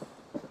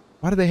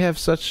 Why do they have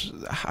such...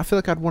 I feel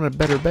like I'd want a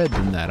better bed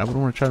than that. I would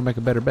want to try to make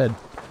a better bed. I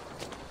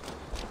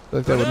feel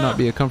like that would not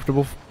be a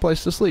comfortable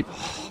place to sleep.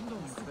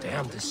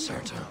 Damn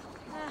deserter.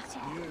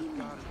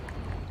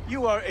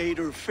 You are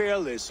either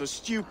fearless or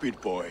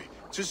stupid, boy,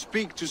 to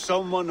speak to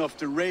someone of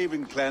the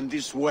Raven clan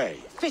this way.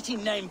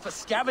 Fitting name for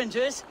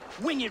scavengers.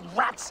 Winged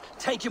rats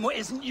taking what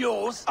isn't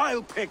yours.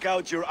 I'll pick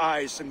out your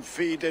eyes and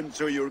feed them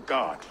to your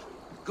god.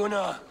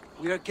 Gunnar,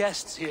 we are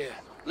guests here.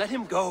 Let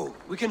him go.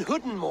 We can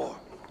hooden more.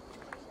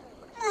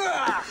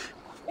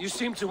 You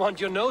seem to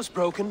want your nose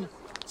broken,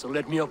 so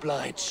let me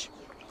oblige.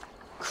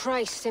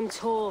 Christ, him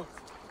tall.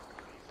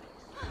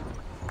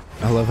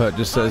 I love how it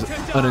just says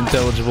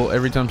unintelligible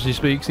every time she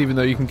speaks, even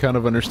though you can kind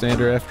of understand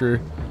her after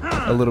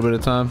a little bit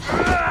of time.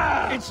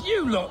 It's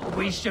you lot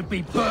we should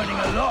be burning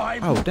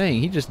alive. Oh,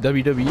 dang, he just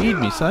WWE'd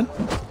me, son.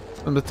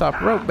 On the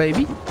top rope,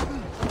 baby.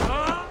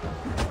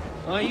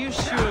 Are you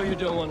sure you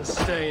don't want to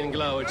stay in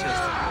Gloucester?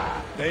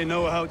 They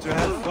know how to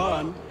have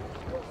fun.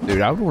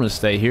 Dude, I would want to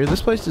stay here.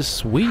 This place is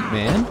sweet,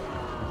 man.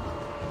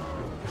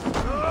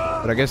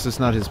 But I guess it's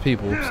not his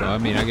people, so I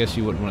mean, I guess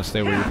you wouldn't want to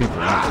stay where your people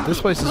are. But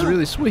this place is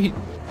really sweet.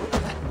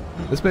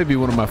 This may be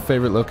one of my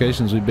favorite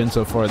locations we've been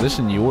so far. This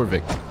in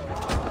Jorvik.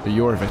 Or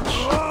Jorvik.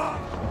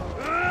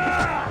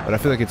 But I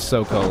feel like it's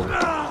so cold.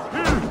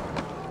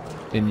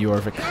 In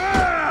Jorvik.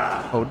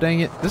 Oh, dang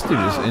it. This dude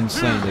is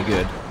insanely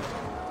good.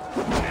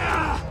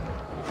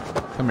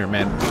 Come here,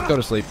 man. Just go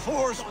to sleep.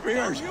 4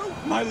 spears!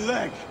 My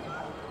leg!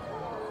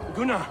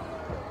 Gunnar!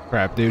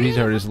 Crap, dude. He's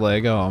hurt his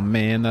leg. Oh,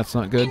 man. That's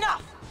not good.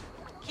 Enough!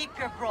 Keep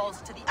your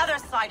brawls to the other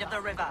side of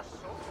the river.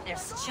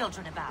 There's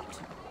children about.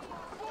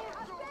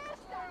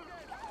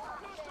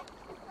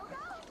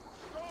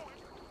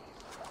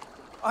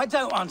 I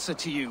don't answer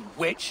to you,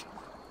 witch.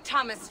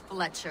 Thomas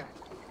Fletcher,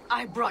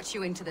 I brought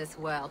you into this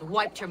world,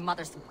 wiped your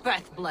mother's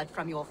birth blood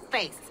from your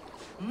face.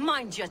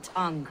 Mind your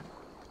tongue.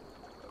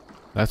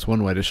 That's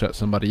one way to shut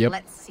somebody up.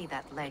 Let's see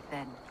that leg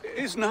then.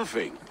 It's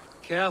nothing.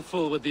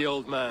 Careful with the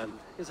old man.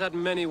 He's had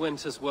many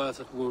winters' worth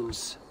of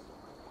wounds.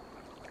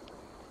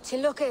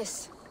 Till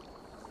Lucas.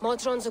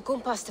 Modron's a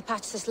gumpas to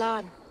patch this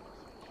land.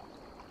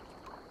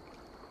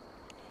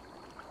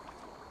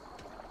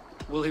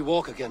 Will he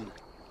walk again?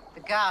 The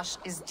gash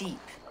is deep.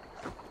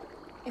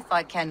 If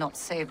I cannot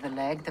save the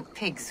leg, the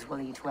pigs will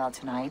eat well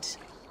tonight.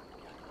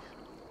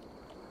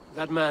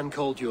 That man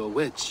called you a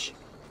witch.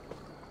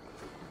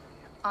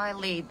 I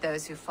lead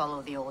those who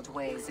follow the old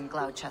ways in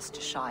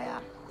Gloucestershire,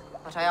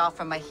 but I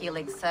offer my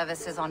healing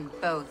services on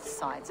both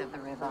sides of the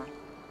river.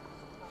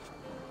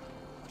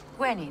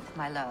 Gwyneth,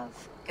 my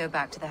love, go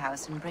back to the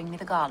house and bring me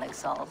the garlic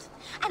salt.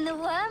 And the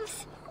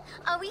worms?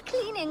 Are we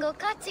cleaning or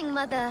cutting,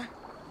 Mother?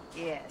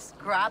 Yes,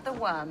 grab the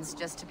worms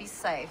just to be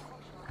safe.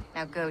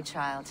 Now go,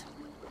 child.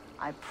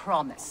 I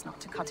promise not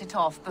to cut it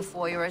off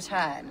before your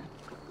return.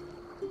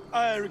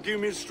 Give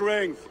me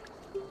strength.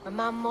 My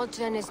mam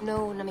Modron is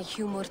known I'm a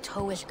humor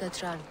towish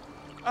Gudran.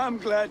 I'm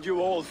glad you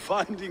all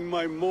finding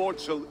my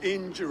mortal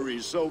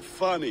injury so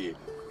funny.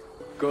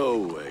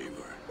 Go,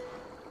 Eivor.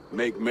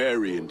 Make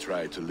merry and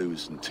try to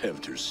loosen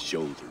Tevder's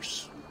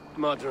shoulders.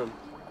 Modron,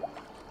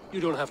 you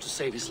don't have to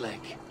save his leg.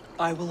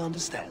 I will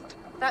understand.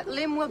 That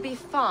limb will be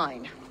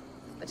fine,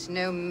 but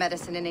no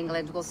medicine in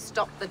England will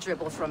stop the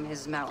dribble from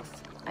his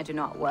mouth. I do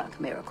not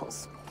work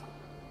miracles.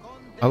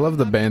 I love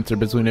the banter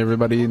between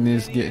everybody in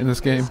this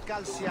game.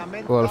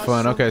 A lot of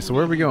fun. Okay, so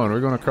where are we going? We're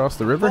going across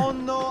the river?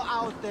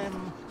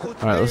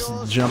 Alright, let's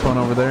jump on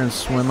over there and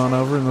swim on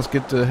over and let's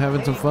get to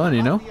having some fun,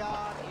 you know?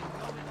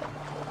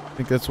 I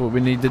think that's what we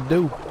need to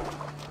do.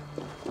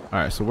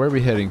 Alright, so where are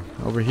we heading?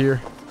 Over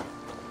here?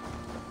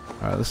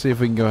 Alright, let's see if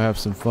we can go have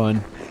some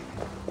fun.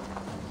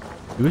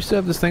 Do we still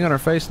have this thing on our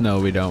face? No,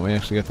 we don't. We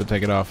actually have to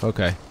take it off.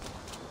 Okay.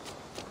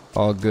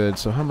 All good.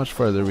 So how much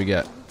further we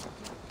got?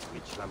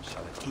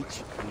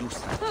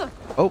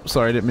 Oh,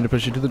 sorry, I didn't mean to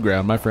push you to the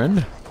ground, my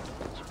friend.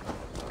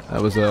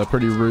 That was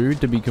pretty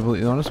rude, to be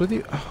completely honest with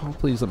you. Oh,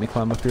 please let me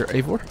climb up here,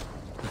 Eivor.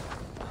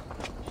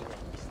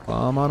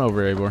 Climb on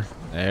over, Eivor.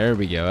 There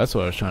we go. That's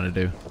what I was trying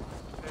to do.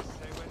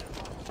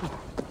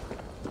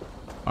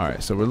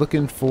 Alright, so we're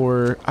looking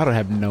for... I don't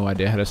have no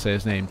idea how to say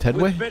his name.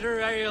 Tedway? With bitter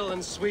ale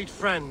and sweet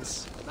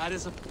friends. That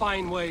is a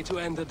fine way to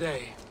end the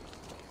day.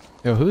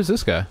 Yo, who is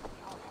this guy?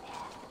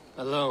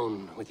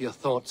 Alone with your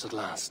thoughts at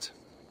last.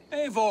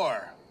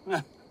 Eivor.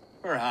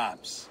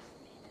 Perhaps.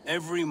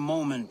 Every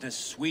moment is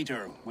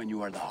sweeter when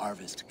you are the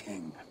Harvest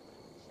King.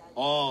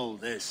 All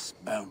this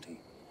bounty.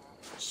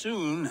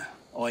 Soon,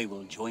 I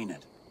will join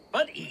it.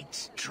 But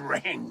eat,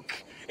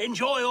 drink,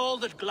 enjoy all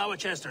that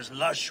Gloucester's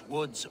lush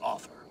woods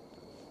offer.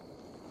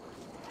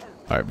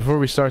 Alright, before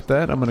we start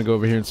that, I'm going to go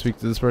over here and speak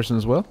to this person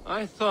as well.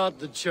 I thought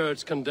the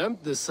church condemned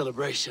this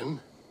celebration.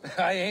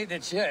 I hate the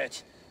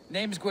church.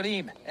 Name's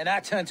Gwalim, and I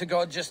turned to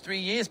God just 3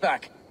 years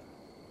back.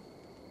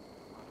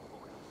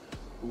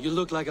 You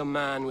look like a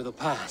man with a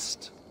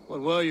past.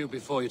 What were you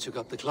before you took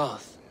up the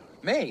cloth?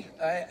 Me?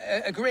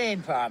 A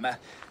grain farmer.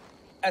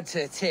 Had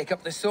to take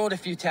up the sword a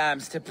few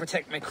times to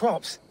protect my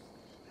crops.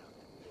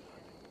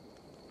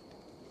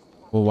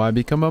 Well, why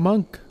become a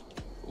monk?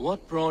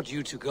 What brought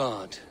you to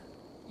God?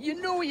 You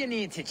know you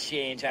need to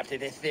change after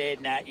the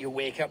third night you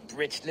wake up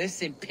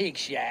breechless in pig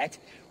shit,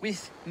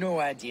 with no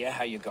idea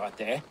how you got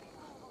there.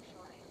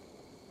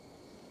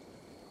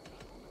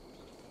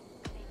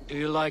 Do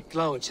you like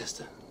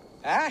Gloucester?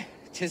 Ah,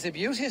 'tis a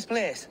beauteous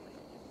place.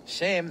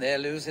 Shame they're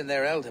losing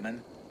their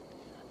alderman.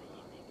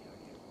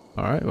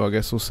 Alright, well I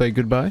guess we'll say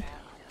goodbye.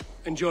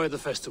 Enjoy the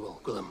festival,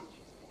 Gwilym.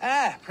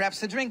 Ah,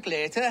 perhaps a drink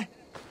later.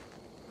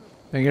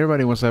 Dang,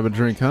 everybody wants to have a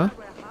drink, huh?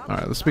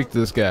 Alright, let's speak to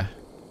this guy.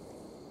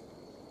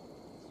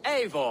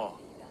 Eivor,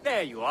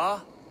 there you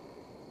are.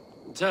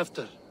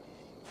 Tefter.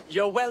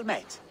 You're well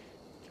met.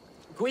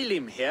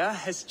 Gwilym here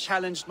has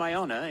challenged my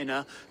honor in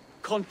a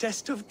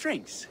contest of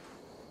drinks.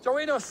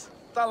 Join us.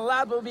 The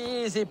lad will be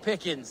easy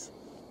pickings.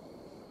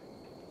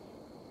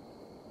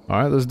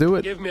 Alright, let's do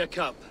it. Give me a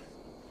cup.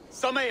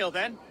 Some ale,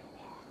 then.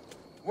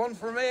 One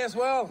for me as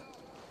well.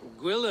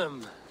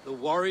 Gwilym, the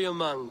warrior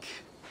monk.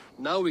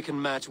 Now we can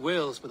match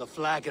wills with a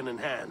flagon in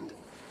hand.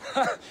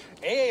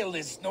 Ale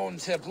is known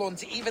to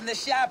blunt even the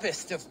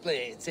sharpest of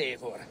blades,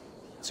 Eivor.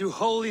 To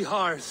holy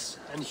hearths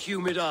and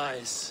humid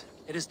eyes,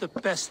 it is the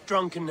best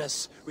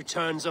drunkenness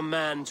returns a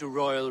man to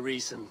royal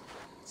reason.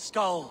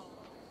 Skull.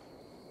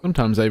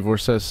 Sometimes Eivor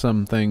says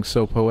some things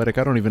so poetic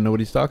I don't even know what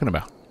he's talking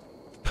about.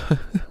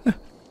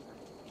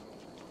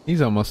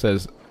 He's almost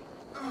as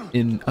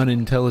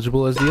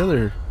unintelligible as the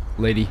other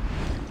lady.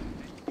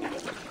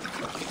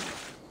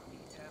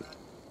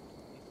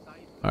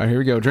 Alright, here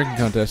we go. Drinking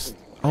contest.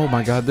 Oh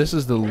my god, this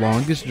is the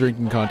longest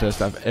drinking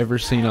contest I've ever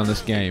seen on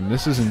this game.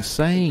 This is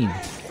insane.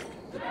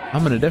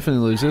 I'm gonna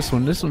definitely lose this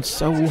one. This one's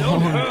so long.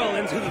 Don't hurl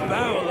into the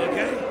barrel,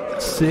 okay?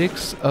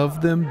 6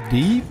 of them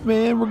deep,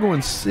 man. We're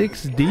going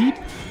 6 deep.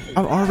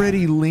 I'm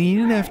already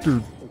leaning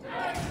after...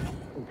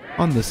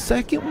 on the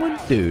second one?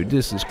 Dude,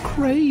 this is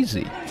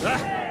crazy.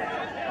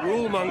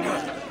 Rule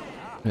monger.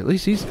 At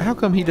least he's... how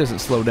come he doesn't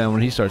slow down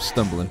when he starts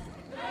stumbling?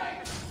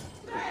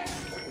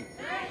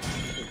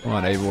 Come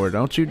on, Eivor,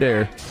 don't you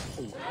dare.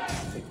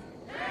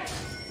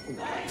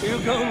 You're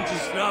going to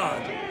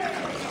start.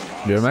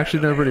 Dude, I'm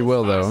actually doing pretty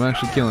well, though. I'm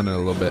actually killing it a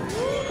little bit.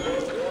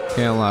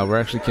 Can't lie, we're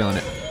actually killing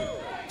it.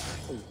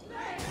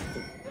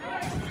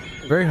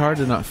 Very hard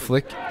to not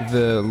flick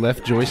the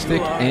left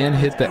joystick and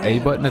hit the A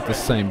button at the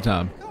same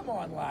time. Come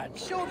on, lad.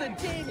 Show the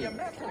team your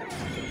mettle.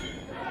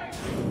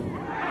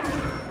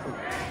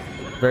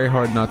 Very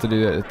hard not to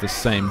do that at the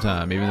same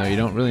time, even though you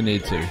don't really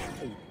need to.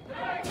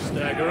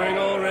 Staggering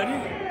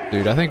already?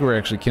 Dude, I think we're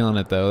actually killing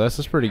it, though. This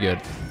is pretty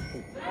good.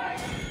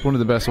 One of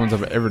the best ones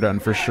I've ever done,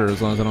 for sure,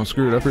 as long as I don't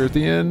screw it up here at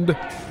the end.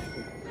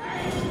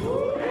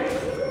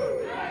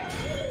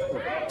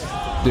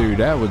 Dude,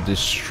 that was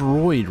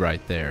destroyed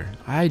right there.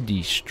 I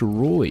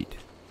destroyed.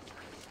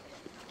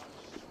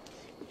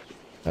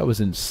 That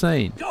was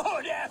insane.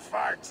 Good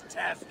effort,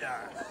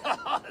 Tefter.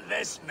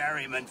 This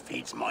merriment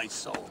feeds my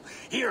soul.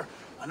 Here,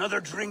 another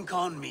drink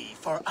on me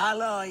for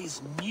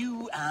allies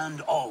new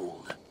and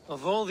old.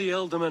 Of all the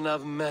ealdormen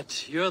I've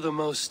met, you're the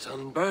most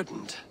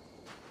unburdened.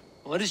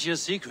 What is your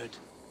secret?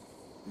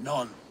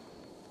 None.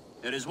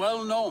 It is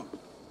well known.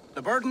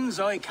 The burdens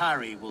I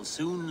carry will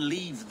soon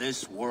leave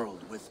this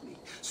world with me.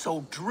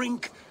 So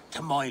drink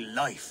to my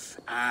life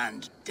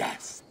and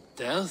death.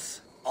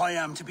 Death? I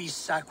am to be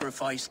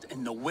sacrificed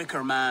in the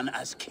Wicker Man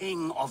as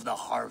king of the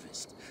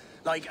harvest.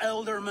 Like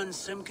Elderman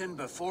Simkin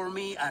before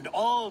me and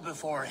all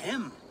before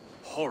him.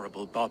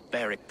 Horrible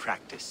barbaric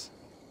practice.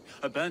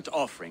 A burnt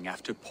offering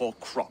after poor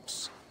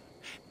crops.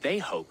 They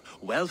hope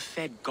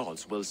well-fed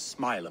gods will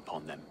smile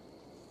upon them.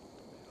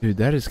 Dude,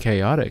 that is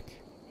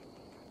chaotic.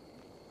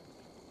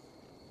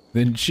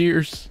 Then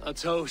cheers. A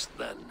toast,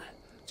 then.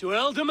 To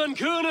Ealdorman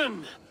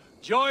Coonan,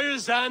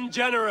 joyous and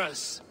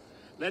generous.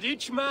 Let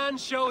each man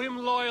show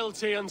him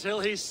loyalty until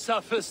he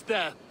suffers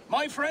death.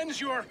 My friends,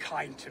 you are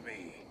kind to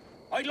me.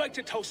 I'd like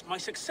to toast my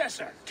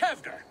successor,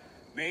 Tevder.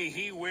 May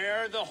he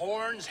wear the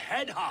horns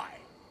head high.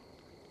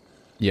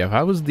 Yeah, if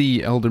I was the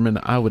Elderman,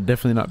 I would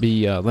definitely not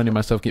be letting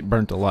myself get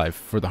burnt alive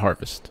for the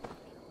harvest.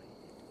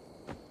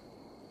 I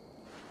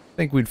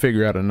think we'd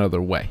figure out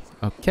another way.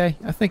 Okay?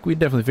 I think we'd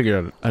definitely figure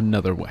out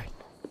another way.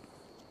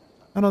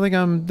 I don't think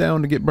I'm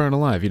down to get burnt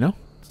alive, you know?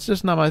 It's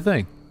just not my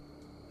thing.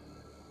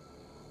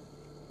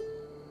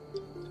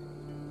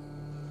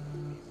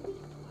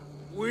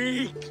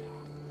 Weak.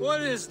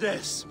 What is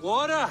this?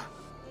 Water?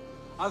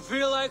 I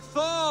feel like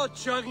Thor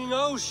chugging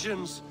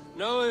oceans.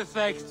 No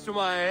effect to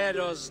my head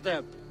or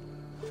step.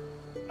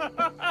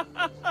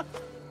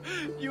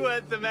 You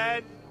heard the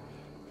man.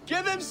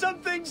 Give him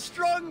something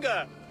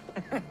stronger.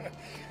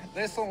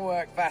 This'll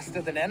work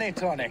faster than any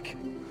tonic.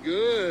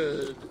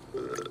 Good.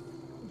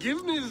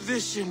 Give me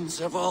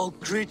visions of all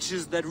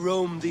creatures that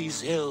roam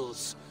these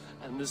hills,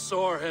 and the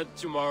sorehead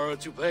tomorrow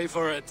to pay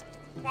for it.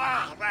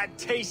 Wow, that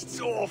tastes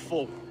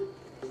awful.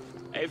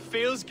 It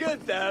feels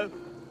good, though.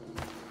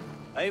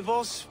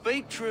 Eivor,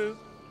 speak true.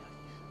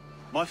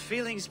 My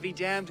feelings be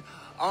damned.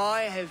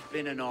 I have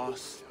been an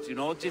ass, do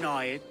not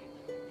deny it.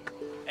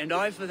 And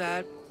I, for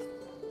that,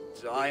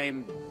 I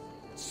am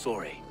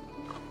sorry.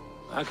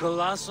 A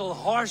colossal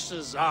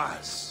horse's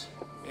ass.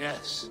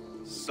 Yes.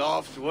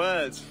 Soft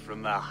words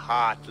from the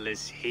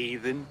heartless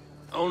heathen.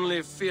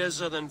 Only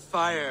fiercer than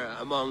fire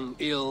among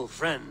ill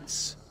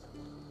friends.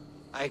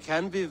 I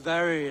can be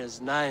very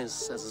as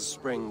nice as a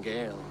spring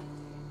gale.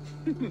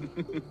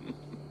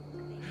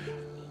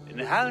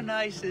 And how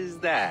nice is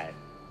that?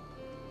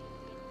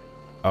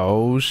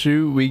 Oh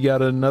shoot, we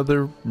got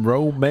another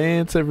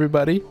romance,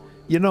 everybody.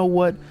 You know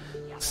what?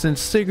 Since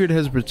Sigurd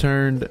has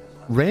returned,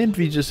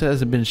 Randvi just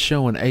hasn't been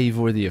showing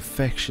Eivor the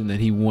affection that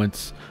he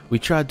wants. We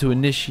tried to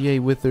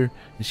initiate with her,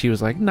 and she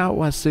was like, not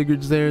while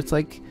Sigurd's there. It's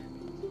like,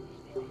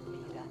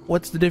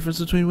 what's the difference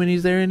between when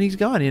he's there and he's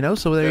gone, you know?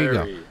 So there you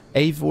go.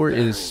 Eivor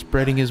is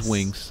spreading his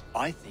wings.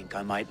 I think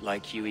I might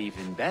like you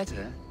even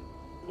better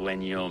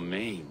when you're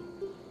mean.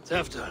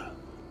 Tefter,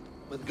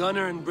 with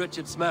Gunnar and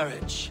Bridget's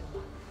marriage,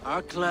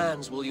 our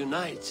clans will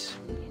unite.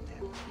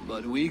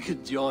 But we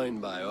could join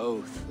by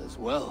oath as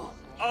well.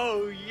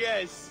 Oh,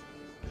 yes.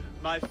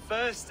 My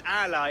first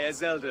ally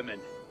as Elderman.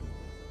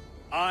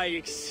 I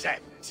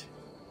accept.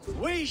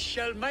 We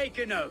shall make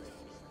an oath.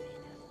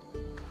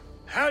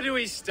 How do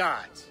we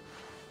start?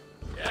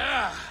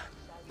 Yeah,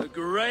 the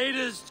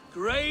greatest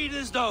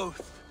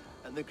oath,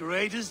 and the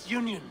greatest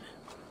union.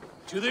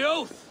 To the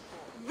oath!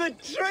 The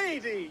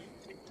treaty!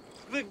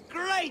 The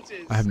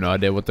greatest! I have no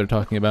idea what they're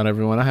talking about,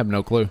 everyone. I have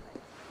no clue.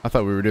 I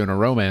thought we were doing a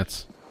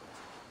romance.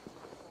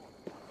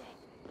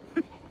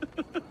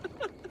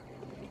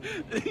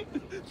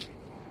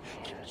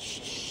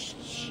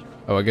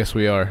 Oh, I guess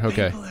we are.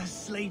 Okay. People are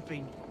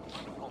sleeping.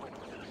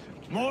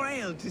 More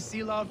ale to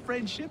seal our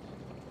friendship?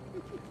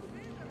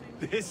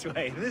 This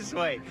way, this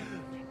way.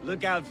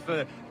 Look out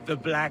for the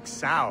black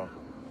sow.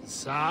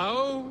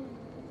 Sow?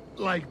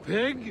 Like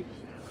pig?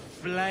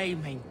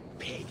 Flaming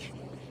pig.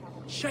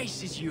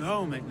 Chases you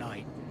home at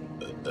night.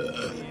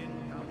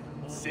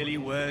 Silly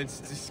words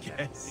to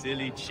scare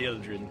silly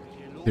children.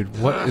 Dude,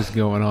 what is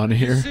going on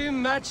here? You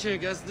seem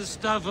magic as the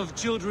stuff of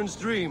children's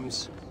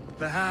dreams.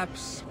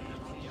 Perhaps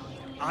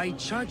I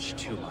judge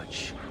too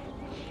much.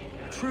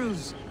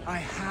 Truths I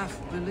half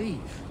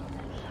believe.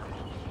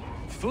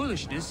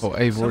 Foolishness. Oh,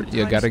 Eivor,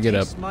 you gotta get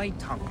up. My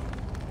tongue.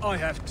 I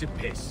have to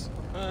piss.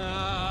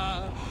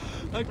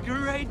 A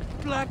great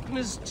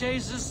blackness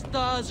chases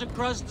stars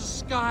across the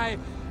sky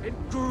in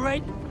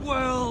great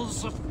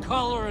whirls of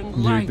color and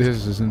light. Dude,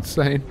 this is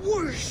insane.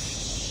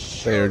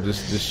 Whoosh! They are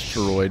just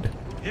destroyed.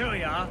 Here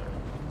we are.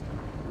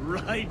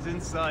 Right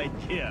inside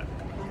here.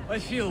 I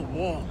feel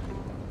warm.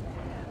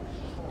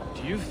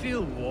 Do you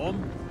feel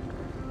warm?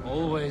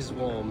 Always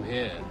warm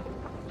here.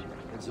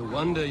 It's a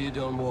wonder you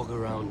don't walk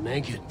around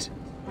naked.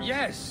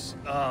 Yes,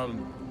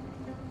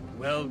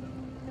 well,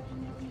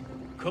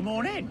 come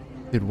on in.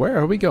 Dude, where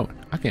are we going?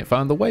 I can't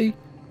find the way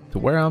to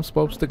where I'm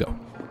supposed to go.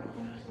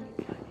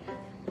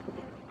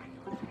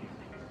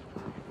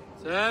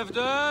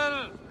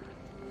 Tefter!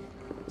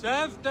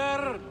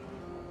 Tefter!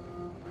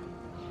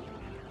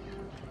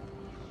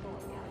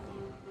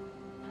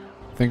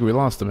 I think we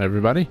lost him,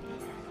 everybody.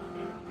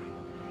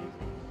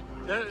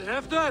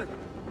 Tefter!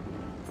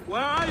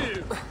 Where are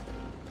you?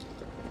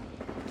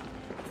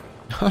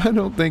 I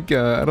don't think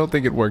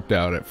it worked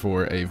out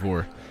for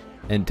Eivor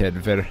and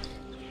Tedver.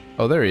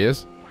 Oh, there he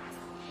is.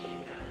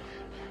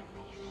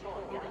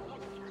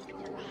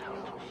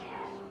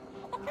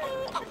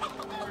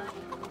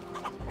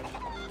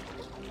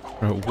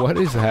 Bro, what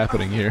is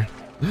happening here?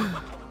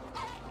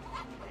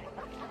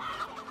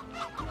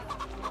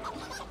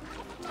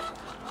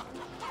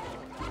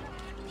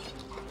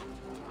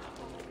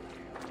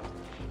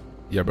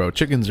 Yeah, bro,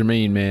 chickens are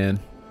mean, man.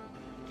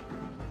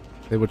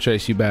 They will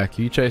chase you back.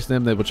 You chase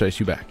them, they will chase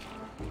you back.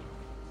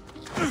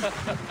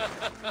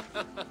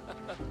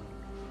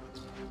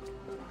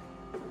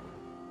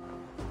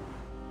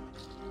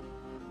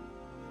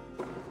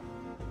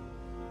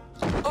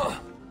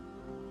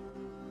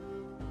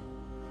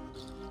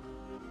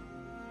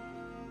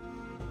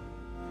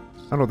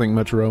 I don't think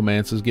much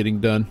romance is getting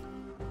done.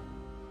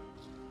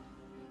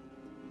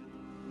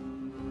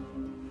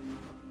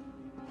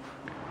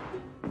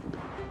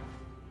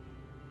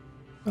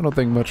 I don't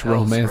think much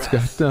romance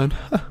got done.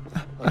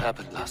 What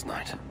happened last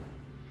night?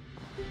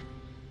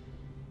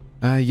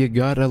 You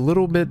got a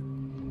little bit...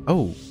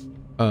 Oh,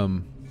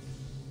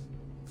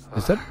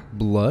 is that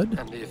blood?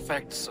 And the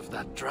effects of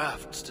that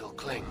draft still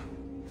cling.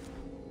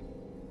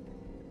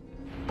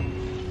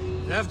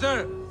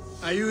 Tefter,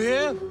 are you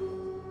here?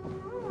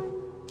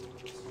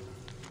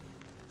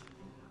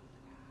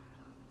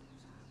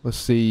 Let's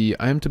see.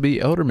 I am to be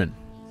Elderman.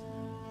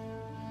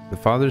 The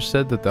father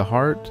said that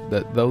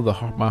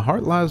my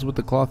heart lies with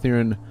the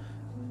Clothier in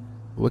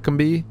Wickham,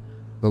 the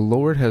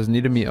Lord has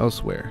needed me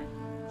elsewhere.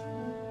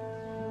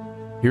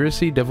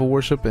 Heresy, devil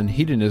worship, and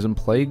hedonism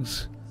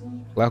plagues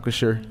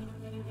Gloucestershire,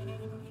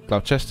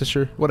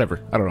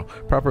 whatever. I don't know.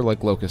 Proper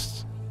like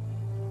locusts.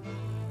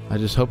 I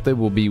just hope they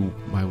will be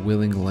my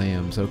willing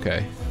lambs.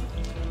 Okay.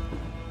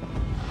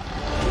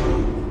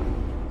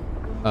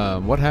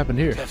 What happened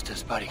here?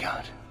 Tefter's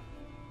bodyguard.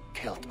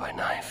 Killed by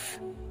knife.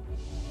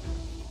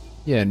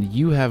 Yeah, and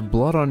you have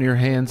blood on your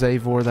hands,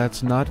 Eivor.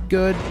 That's not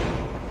good.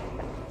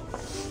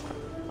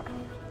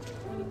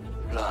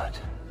 Blood.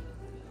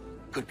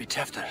 Could be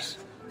Tefter's,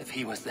 if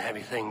he was the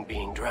heavy thing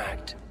being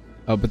dragged.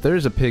 Oh, but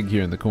there's a pig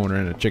here in the corner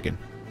and a chicken.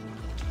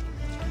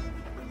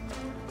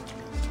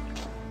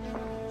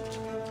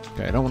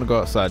 Okay, I don't want to go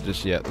outside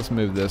just yet. Let's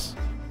move this.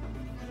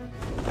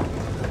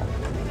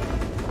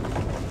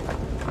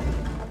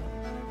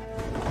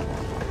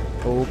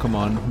 Oh, come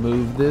on.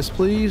 Move this,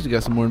 please. We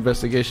got some more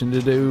investigation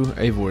to do.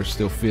 Eivor's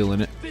still feeling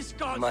it.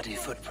 Muddy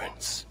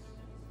footprints.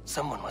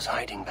 Someone was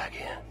hiding back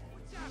here.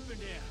 What's happened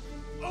here?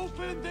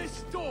 Open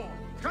this door!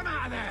 Come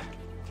out of there!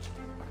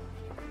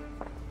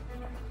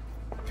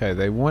 Okay,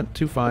 they want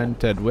to find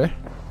Tedwe.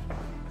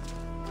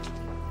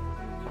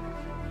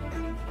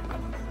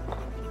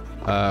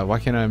 Why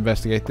can't I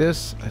investigate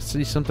this? I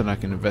see something I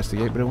can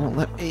investigate, but it won't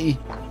let me.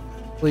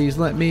 Please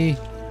let me.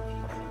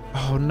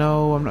 Oh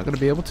no, I'm not going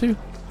to be able to.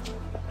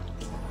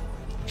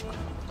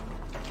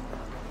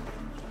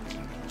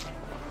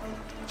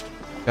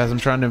 Guys, I'm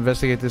trying to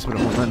investigate this, but it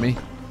won't let me.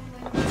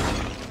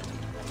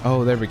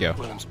 Oh, there we go.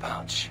 Willem's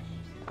pouch.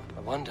 I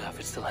wonder if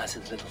it still has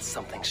its little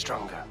something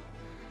stronger.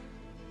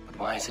 But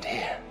why is it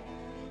here?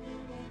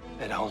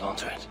 Better hold on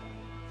to it.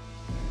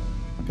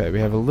 Okay, we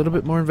have a little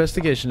bit more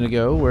investigation to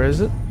go. Where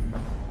is it?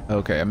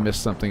 Okay, I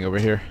missed something over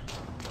here.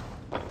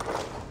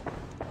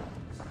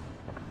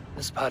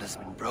 This part has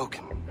been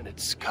broken, and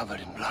it's covered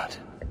in blood.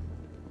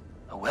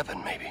 A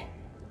weapon, maybe.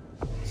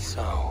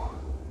 So,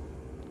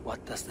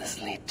 what does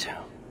this lead to?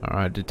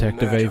 Alright,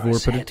 Detective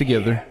Eivor put it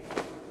together. Here,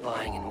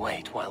 lying in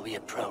wait while we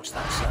approach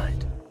that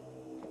side.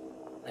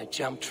 They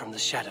jumped from the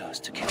shadows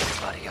to kill the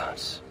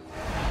bodyguards.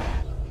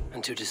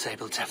 And to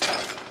disable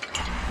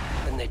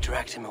Tefter. Then they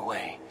dragged him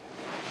away.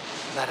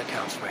 That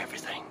accounts for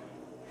everything.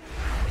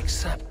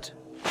 Except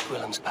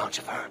Gwillem's pouch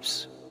of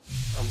herbs.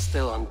 I'm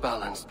still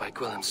unbalanced by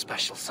Gwillem's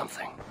special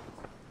something.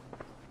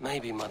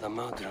 Maybe Mother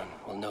Modron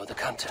will know the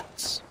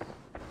contents.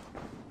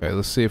 Okay,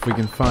 let's see if we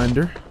can find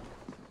her.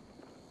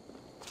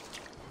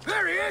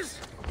 There he is!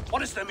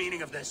 What is the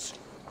meaning of this?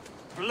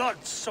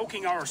 Blood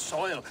soaking our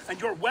soil, and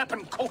your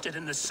weapon coated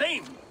in the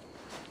same!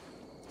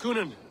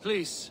 Kunan,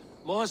 please.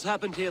 More has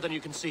happened here than you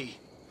can see.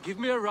 Give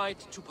me a right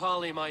to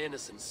parley my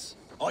innocence.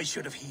 I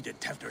should have heeded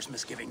Tevder's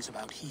misgivings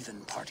about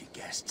heathen party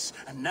guests,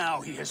 and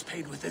now he has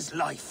paid with his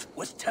life.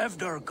 With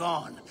Tevder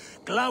gone,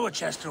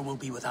 Gloucester will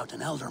be without an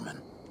elderman.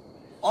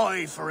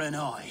 Eye for an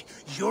eye.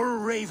 Your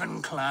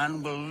Raven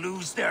clan will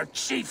lose their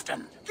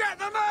chieftain. Get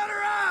the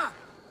murderer!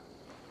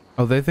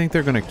 Oh, they think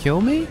they're gonna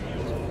kill me?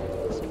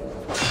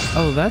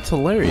 Oh, that's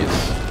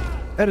hilarious.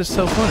 That is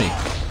so funny.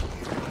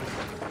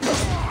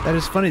 That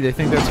is funny they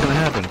think that's gonna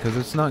happen, because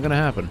it's not gonna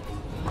happen.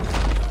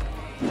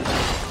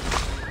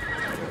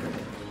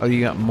 Oh,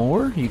 you got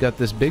more? You got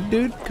this big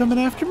dude coming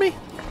after me?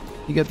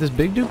 You got this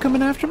big dude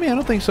coming after me? I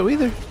don't think so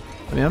either.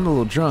 I mean, I'm a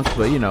little drunk,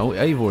 but you know,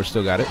 Eivor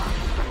still got it.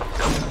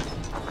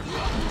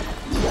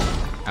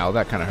 Ow,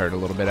 that kind of hurt a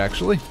little bit,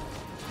 actually.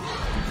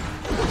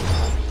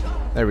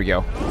 There we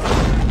go.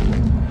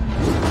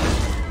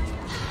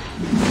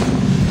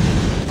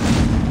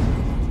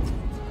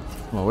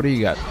 Well, what do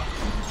you got?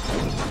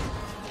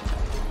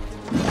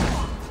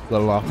 A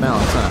little off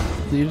balance, huh?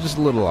 You're just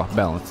a little off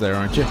balance there,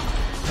 aren't you?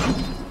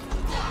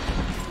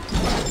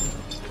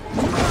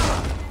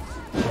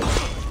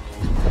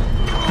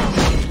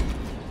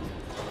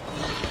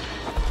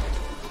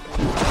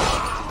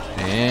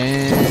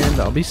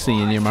 And I'll be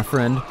seeing you, my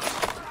friend.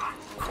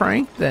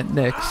 Crank that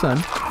neck,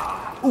 son.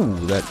 Ooh,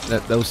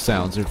 those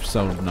sounds are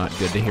so not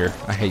good to hear.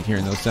 I hate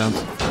hearing those sounds.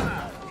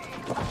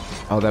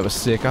 Oh, that was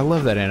sick. I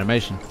love that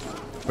animation.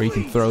 Where you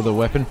can throw the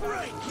weapon.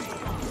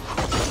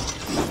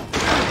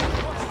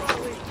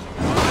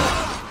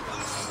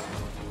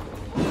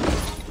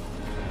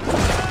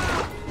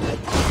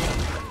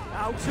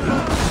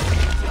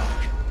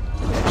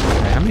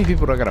 Okay, how many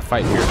people do I gotta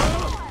fight here?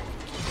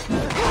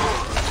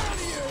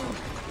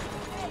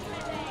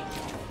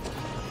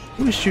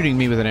 Who is shooting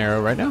me with an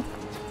arrow right now?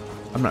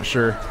 I'm not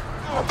sure.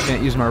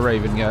 Can't use my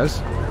Raven,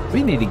 guys.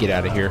 We need to get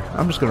out of here.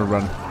 I'm just gonna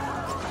run.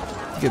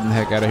 Getting the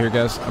heck out of here,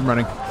 guys. I'm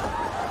running.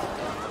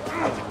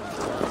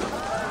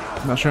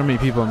 I'm not sure how many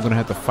people I'm gonna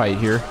have to fight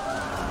here.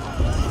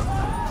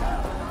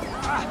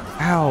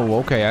 Ow,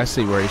 okay, I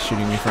see where he's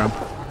shooting me from.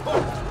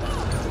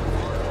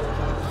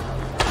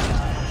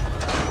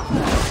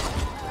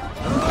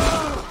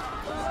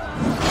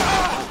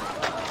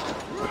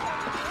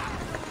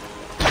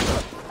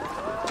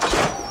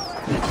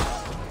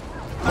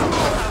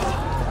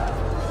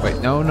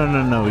 Wait, no, no,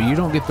 no, no. You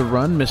don't get to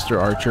run,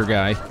 Mr. Archer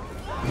guy.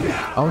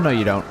 Oh, no,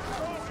 you don't.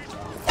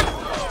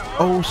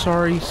 Oh,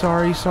 sorry,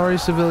 sorry, sorry,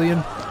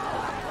 civilian.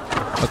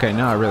 Okay,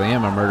 now I really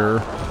am a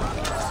murderer.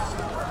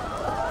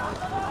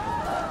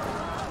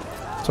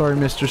 Sorry,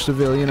 Mr.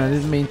 Civilian, I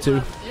didn't mean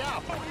to.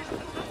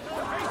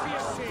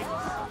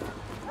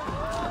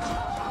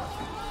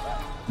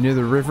 Near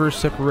the river,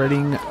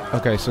 separating...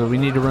 Okay, so we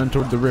need to run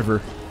toward the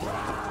river.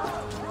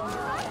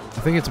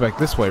 I think it's back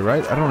this way,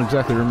 right? I don't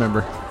exactly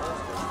remember.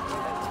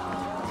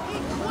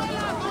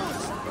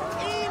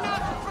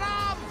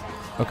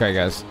 Okay,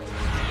 guys.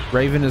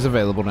 Raven is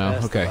available now.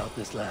 Okay.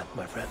 This land,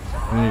 my friend.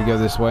 We need to go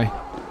this way.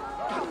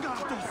 And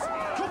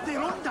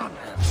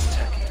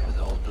attack it with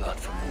old blood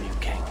from the new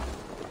king.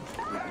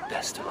 It would be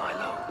best to lie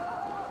low.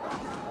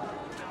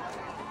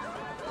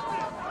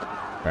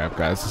 Crap,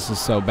 guys. This is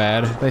so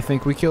bad. They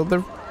think we killed the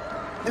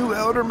new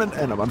Elderman,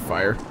 and I'm on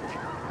fire.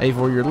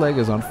 Eivor, your leg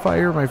is on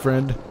fire, my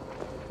friend.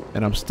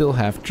 And I'm still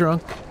half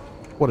drunk.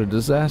 What a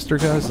disaster,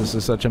 guys. This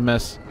is such a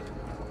mess.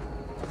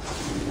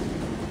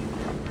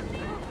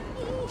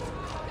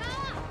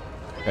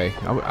 Okay,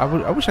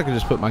 I wish I could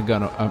just put my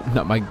gun,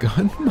 not my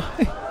gun,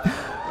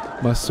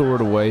 my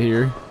sword away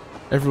here.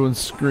 Everyone's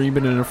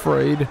screaming and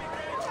afraid.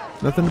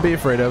 Nothing to be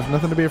afraid of,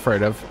 nothing to be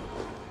afraid of.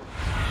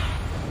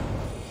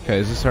 Okay,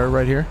 is this her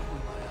right here?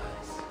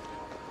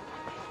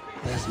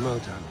 There's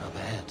Modan up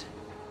ahead.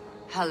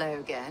 Hello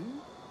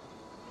again.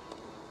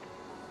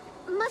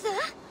 Mother,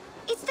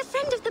 it's the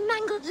friend of the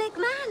mangled leg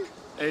man.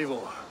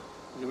 Eivor,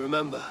 you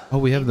remember? Oh,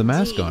 we have the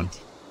mask on.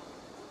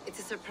 It's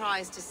a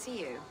surprise to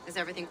see you. Is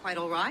everything quite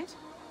all right?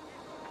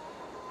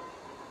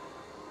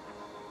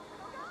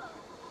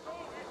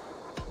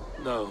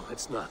 No,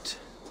 it's not.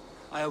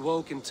 I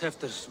awoke in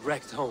Tefter's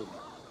wrecked home.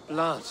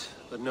 Blood,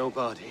 but no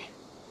body.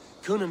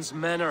 Cunan's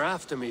men are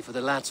after me for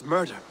the lad's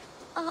murder.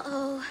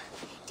 Uh-oh.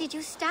 Did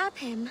you stab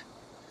him?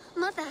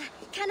 Mother,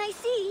 can I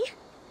see?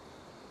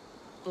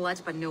 Blood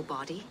but no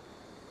body?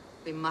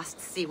 We must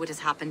see what has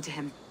happened to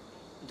him.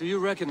 Do you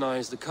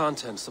recognize the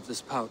contents of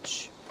this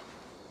pouch?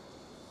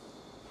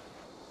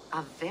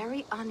 A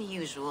very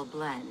unusual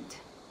blend.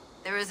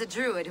 There is a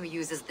druid who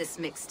uses this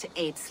mix to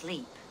aid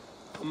sleep.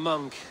 A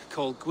monk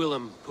called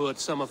Gwillem poured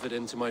some of it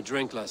into my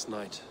drink last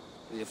night.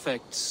 The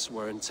effects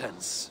were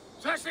intense.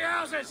 Search the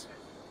houses!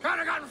 Could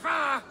have gotten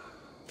far!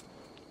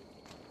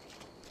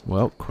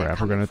 Well, crap,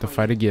 we're gonna have to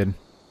fight again.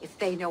 If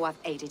they know I've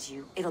aided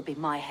you, it'll be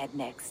my head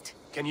next.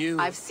 Can you...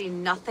 I've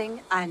seen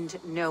nothing and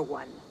no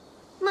one.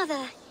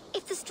 Mother,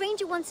 if the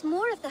stranger wants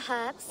more of the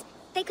herbs,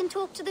 they can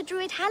talk to the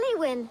druid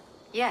Hallywin.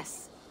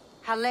 Yes.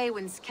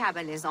 Hallywin's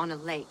cabin is on a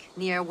lake,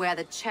 near where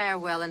the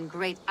Cherwell and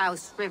Great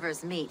Ouse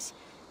rivers meet.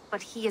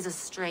 But he is a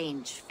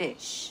strange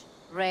fish.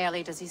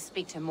 Rarely does he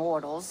speak to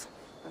mortals,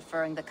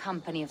 preferring the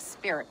company of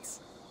spirits.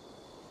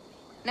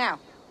 Now,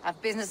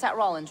 I've business at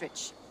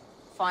Rollindrich.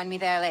 Find me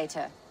there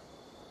later.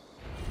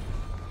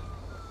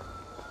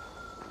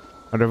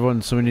 Alright,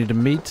 everyone, so we need to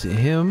meet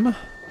him.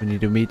 We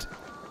need to meet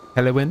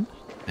Hallywin.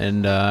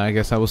 And I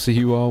guess I will see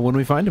you all when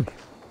we find him.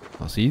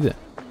 I'll see you then.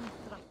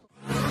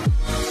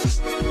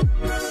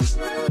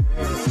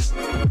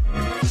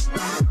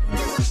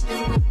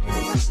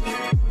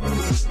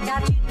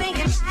 Got you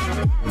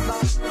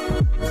thinking.